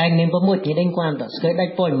ha chai nim pa mut nyi ding kwan to skei dai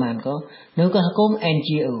poi man ko nu ko hakum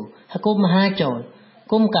NGO hakum maha chol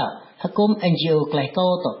kum ka hakum NGO klai ko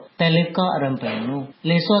to te le ko aram pe nu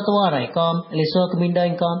le so to rai kom le so kmin dai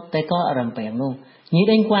kom te ko aram pe nu nhị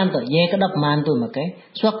đánh quan to ye ka đập man tu mà cái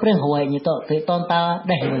swak preng hoi nhị to ke ton ta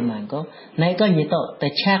dai hoi man ko nai ko nhị to te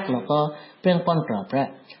chak lo ko preng pon krap ra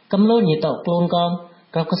kam lo nhị to plon kom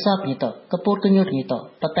ka ko sap nhị to ka pot ko nyot nhị to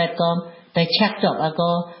ta tet kom te chak chok a ko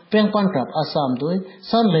preng pon krap asam tu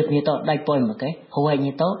son lep nhị to dai poi mà cái hoi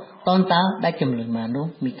nhị to ton ta dai kem lo man no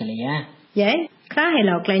mi ka le ya ye kha he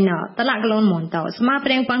lo klai no ta la klon mon to sma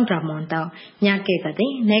preng pon krap mon to nya ke ka ti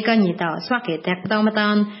ne ka nhị to swak ke tek to ma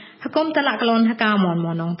ton hakom tala kalon haka mon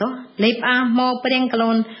monong to lep a mo preng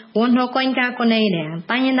kalon won ho koin ka ko nei le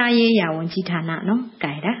tan na ye ya won chi thana no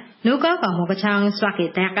kai da nu ko ka mo ka chang swak ke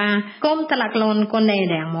ta ka kom tala kalon ko nei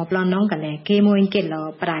le mo plon nong ka le ke mo in ke lo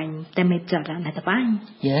prain te me cha da na ta pai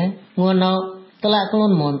ye ngon no tala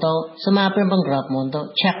kalon mon to sama preng bang grap mon to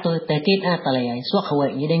chak to te kit a tala ai swak hwe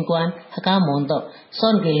ni ding kwan haka mon to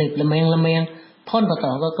son ke lep le meng phon bata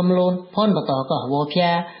ko kamlon phon bata ko wo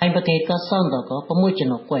phya ai ba ke ko son to ko pa mu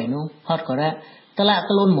chno kwai no hot ko ra tala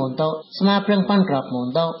kalon mon to sma preng pan krap mon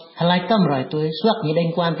to halai kam rai tu swak ni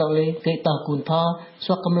ding kwan to le ke to kun pho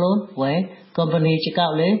swak kamlon we company chi ka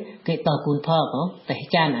le ke to kun pho ko te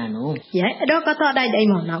chan anu ye do ko to dai dai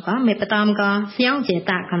mon no ko me patam ko siang je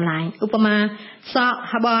ta kam lai upama so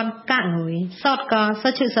habon ka ngui sot ko sa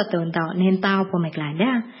chu sa ton to nen tao po me klai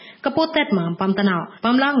da ka pu tet mam pam ta no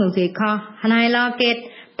pam la ngu ke kho hanai la ket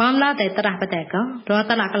pam la te tra pa te ko ro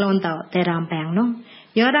ta la kalon to te ram pang no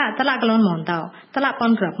yo da ta la kalon mon to ta la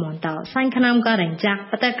pon krap mon to sain khanam ka ren jak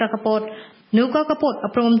pa te ka kapot nu ko kapot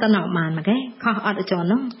aprom ta no man ma ke kho at a chon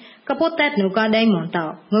no kapot tet nu ko dai mon to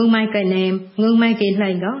ngung mai kai nem ngung mai ke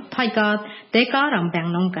hlai ko thai ko te ka ram pang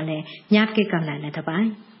nong ka le nyat ke kam la na ta bai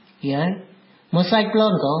ye mo sai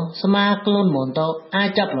klon ko sma klon mon to a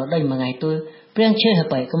chap lo dai ma ngai tu preng che ha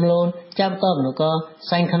pai kam lon chap to nu ko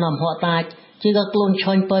sain khanam ho ta chi ga klon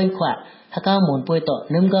chon pai khwa ha ka mon poi to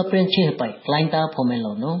nim ga preng che ha pai klain ta pho me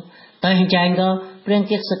lo no ta hin chang ko preng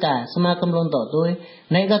kit saka sma kam lon to tu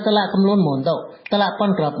nei ga tala kam lon mon to tala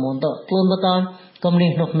pon krap mon to klon ba ton kom ni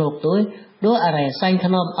nok nok tu do are sain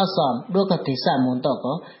khanam asam do ka ti sa mon to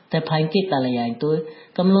ko te phain kit ta la yang tu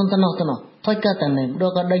kam lon ta no thoi ka ta nem do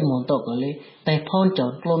ka dai mon to ko le te phon chon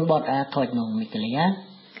klon bot a thoi nong mi ka le ya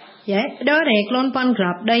ye do re klon pon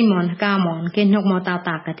krap dai mon ka mon ke nok mo ta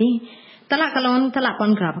ta ka ti tala kalon tala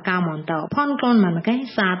pon krap ka mon to phon klon man ke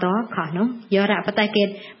sa to kha no yo ra pa ta ket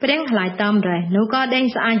preng hlai tam re nu ko dai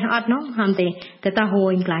sa ai hat no ham te ta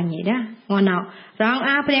hoin klai ni da ngo nau rang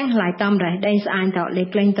a preng hlai tam re dai sa ai to le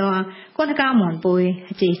kleng to kon ka mon pui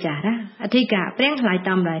chi cha ra athika preng hlai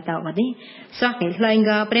tam re to ka ti swak ke hleng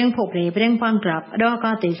ga preng phop re preng pon krap do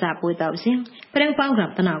ka te sa pui to sim preng pon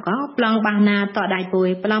krap ta no ko plong ba na to dai pui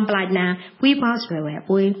plong plai na pui pas we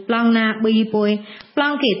pui plong na bi pui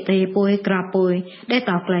plong ke te pui krap pui de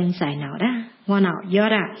to kleng sai no da ngo nau yo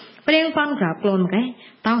ra preng pon krap klon ke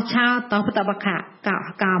to cha to pa ba kha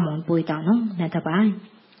ka mon pui to no na ta bai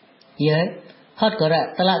ye hot ko ra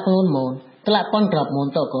tala klon mon tala pon krap mon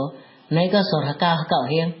to ko nei ka sor ha ka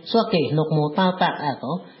hian swak ke nok mo ta ta a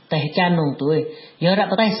ko te chan nong tu yo ra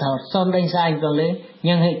pa tai sa son dai sai plong le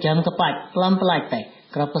nyang he jam ka pat plam plai tai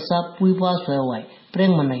krap pa sa pui ba swe wai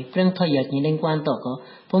preng man nei preng thoi ya ni ding kwan to ko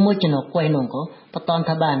po mo chno kwai nong ko pa ton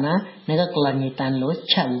tha ba na nei ka klan ni tan lo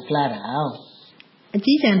cha u kla ra ao អ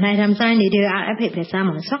ជីចណៃរំសាយនេះឬអភិប្រសាម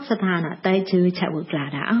សកស្ថានតៃជឺឆៅក្លា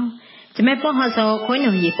ដាអោចាំប៉ុហសខុញ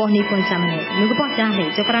នយីប៉ុនេះប៉ុសាមនេះぬកប៉ុចាហេ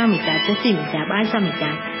ចក្រាមីតាចស៊ីមីតាបាយសាមី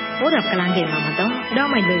តាអូរកក្លាងគេមកតដល់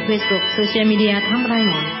មិនលើ Facebook social media ធម្មតា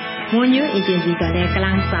មកមួយញូអេเจนស៊ីក៏ដែរក្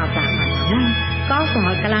លាងសោតាមកណាក៏សហ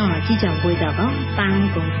ក្លាងមកជីចំពួយតក៏តាំង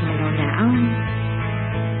គងធម្មតាអោ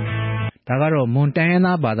ဒါကတော့မွန်တန်ရ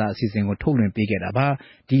သားဘာသာအစီအစဉ်ကိုထုတ်လွှင့်ပေးခဲ့တာပါ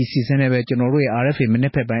ဒီအစီအစဉ်နဲ့ပဲကျွန်တော်တို့ရဲ့ RFA မ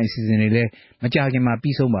နေ့ဖက်ပိုင်းအစီအစဉ်တွေလည်းမကြာခင်မှာ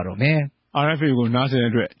ပြီးဆုံးပါတော့မယ် RFA ကိုနားဆင်တဲ့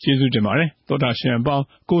အတွက်ကျေးဇူးတင်ပါတယ်သောတာရှင်အပေါင်း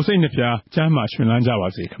ကိုစိတ်နှပြချမ်းသာရှင်လန်းကြပါ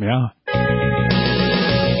စေခင်ဗျာ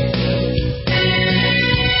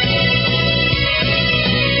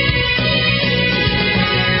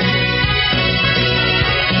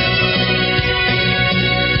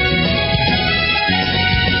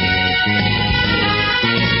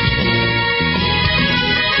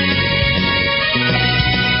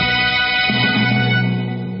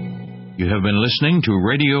listening to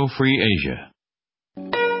Radio Free Asia.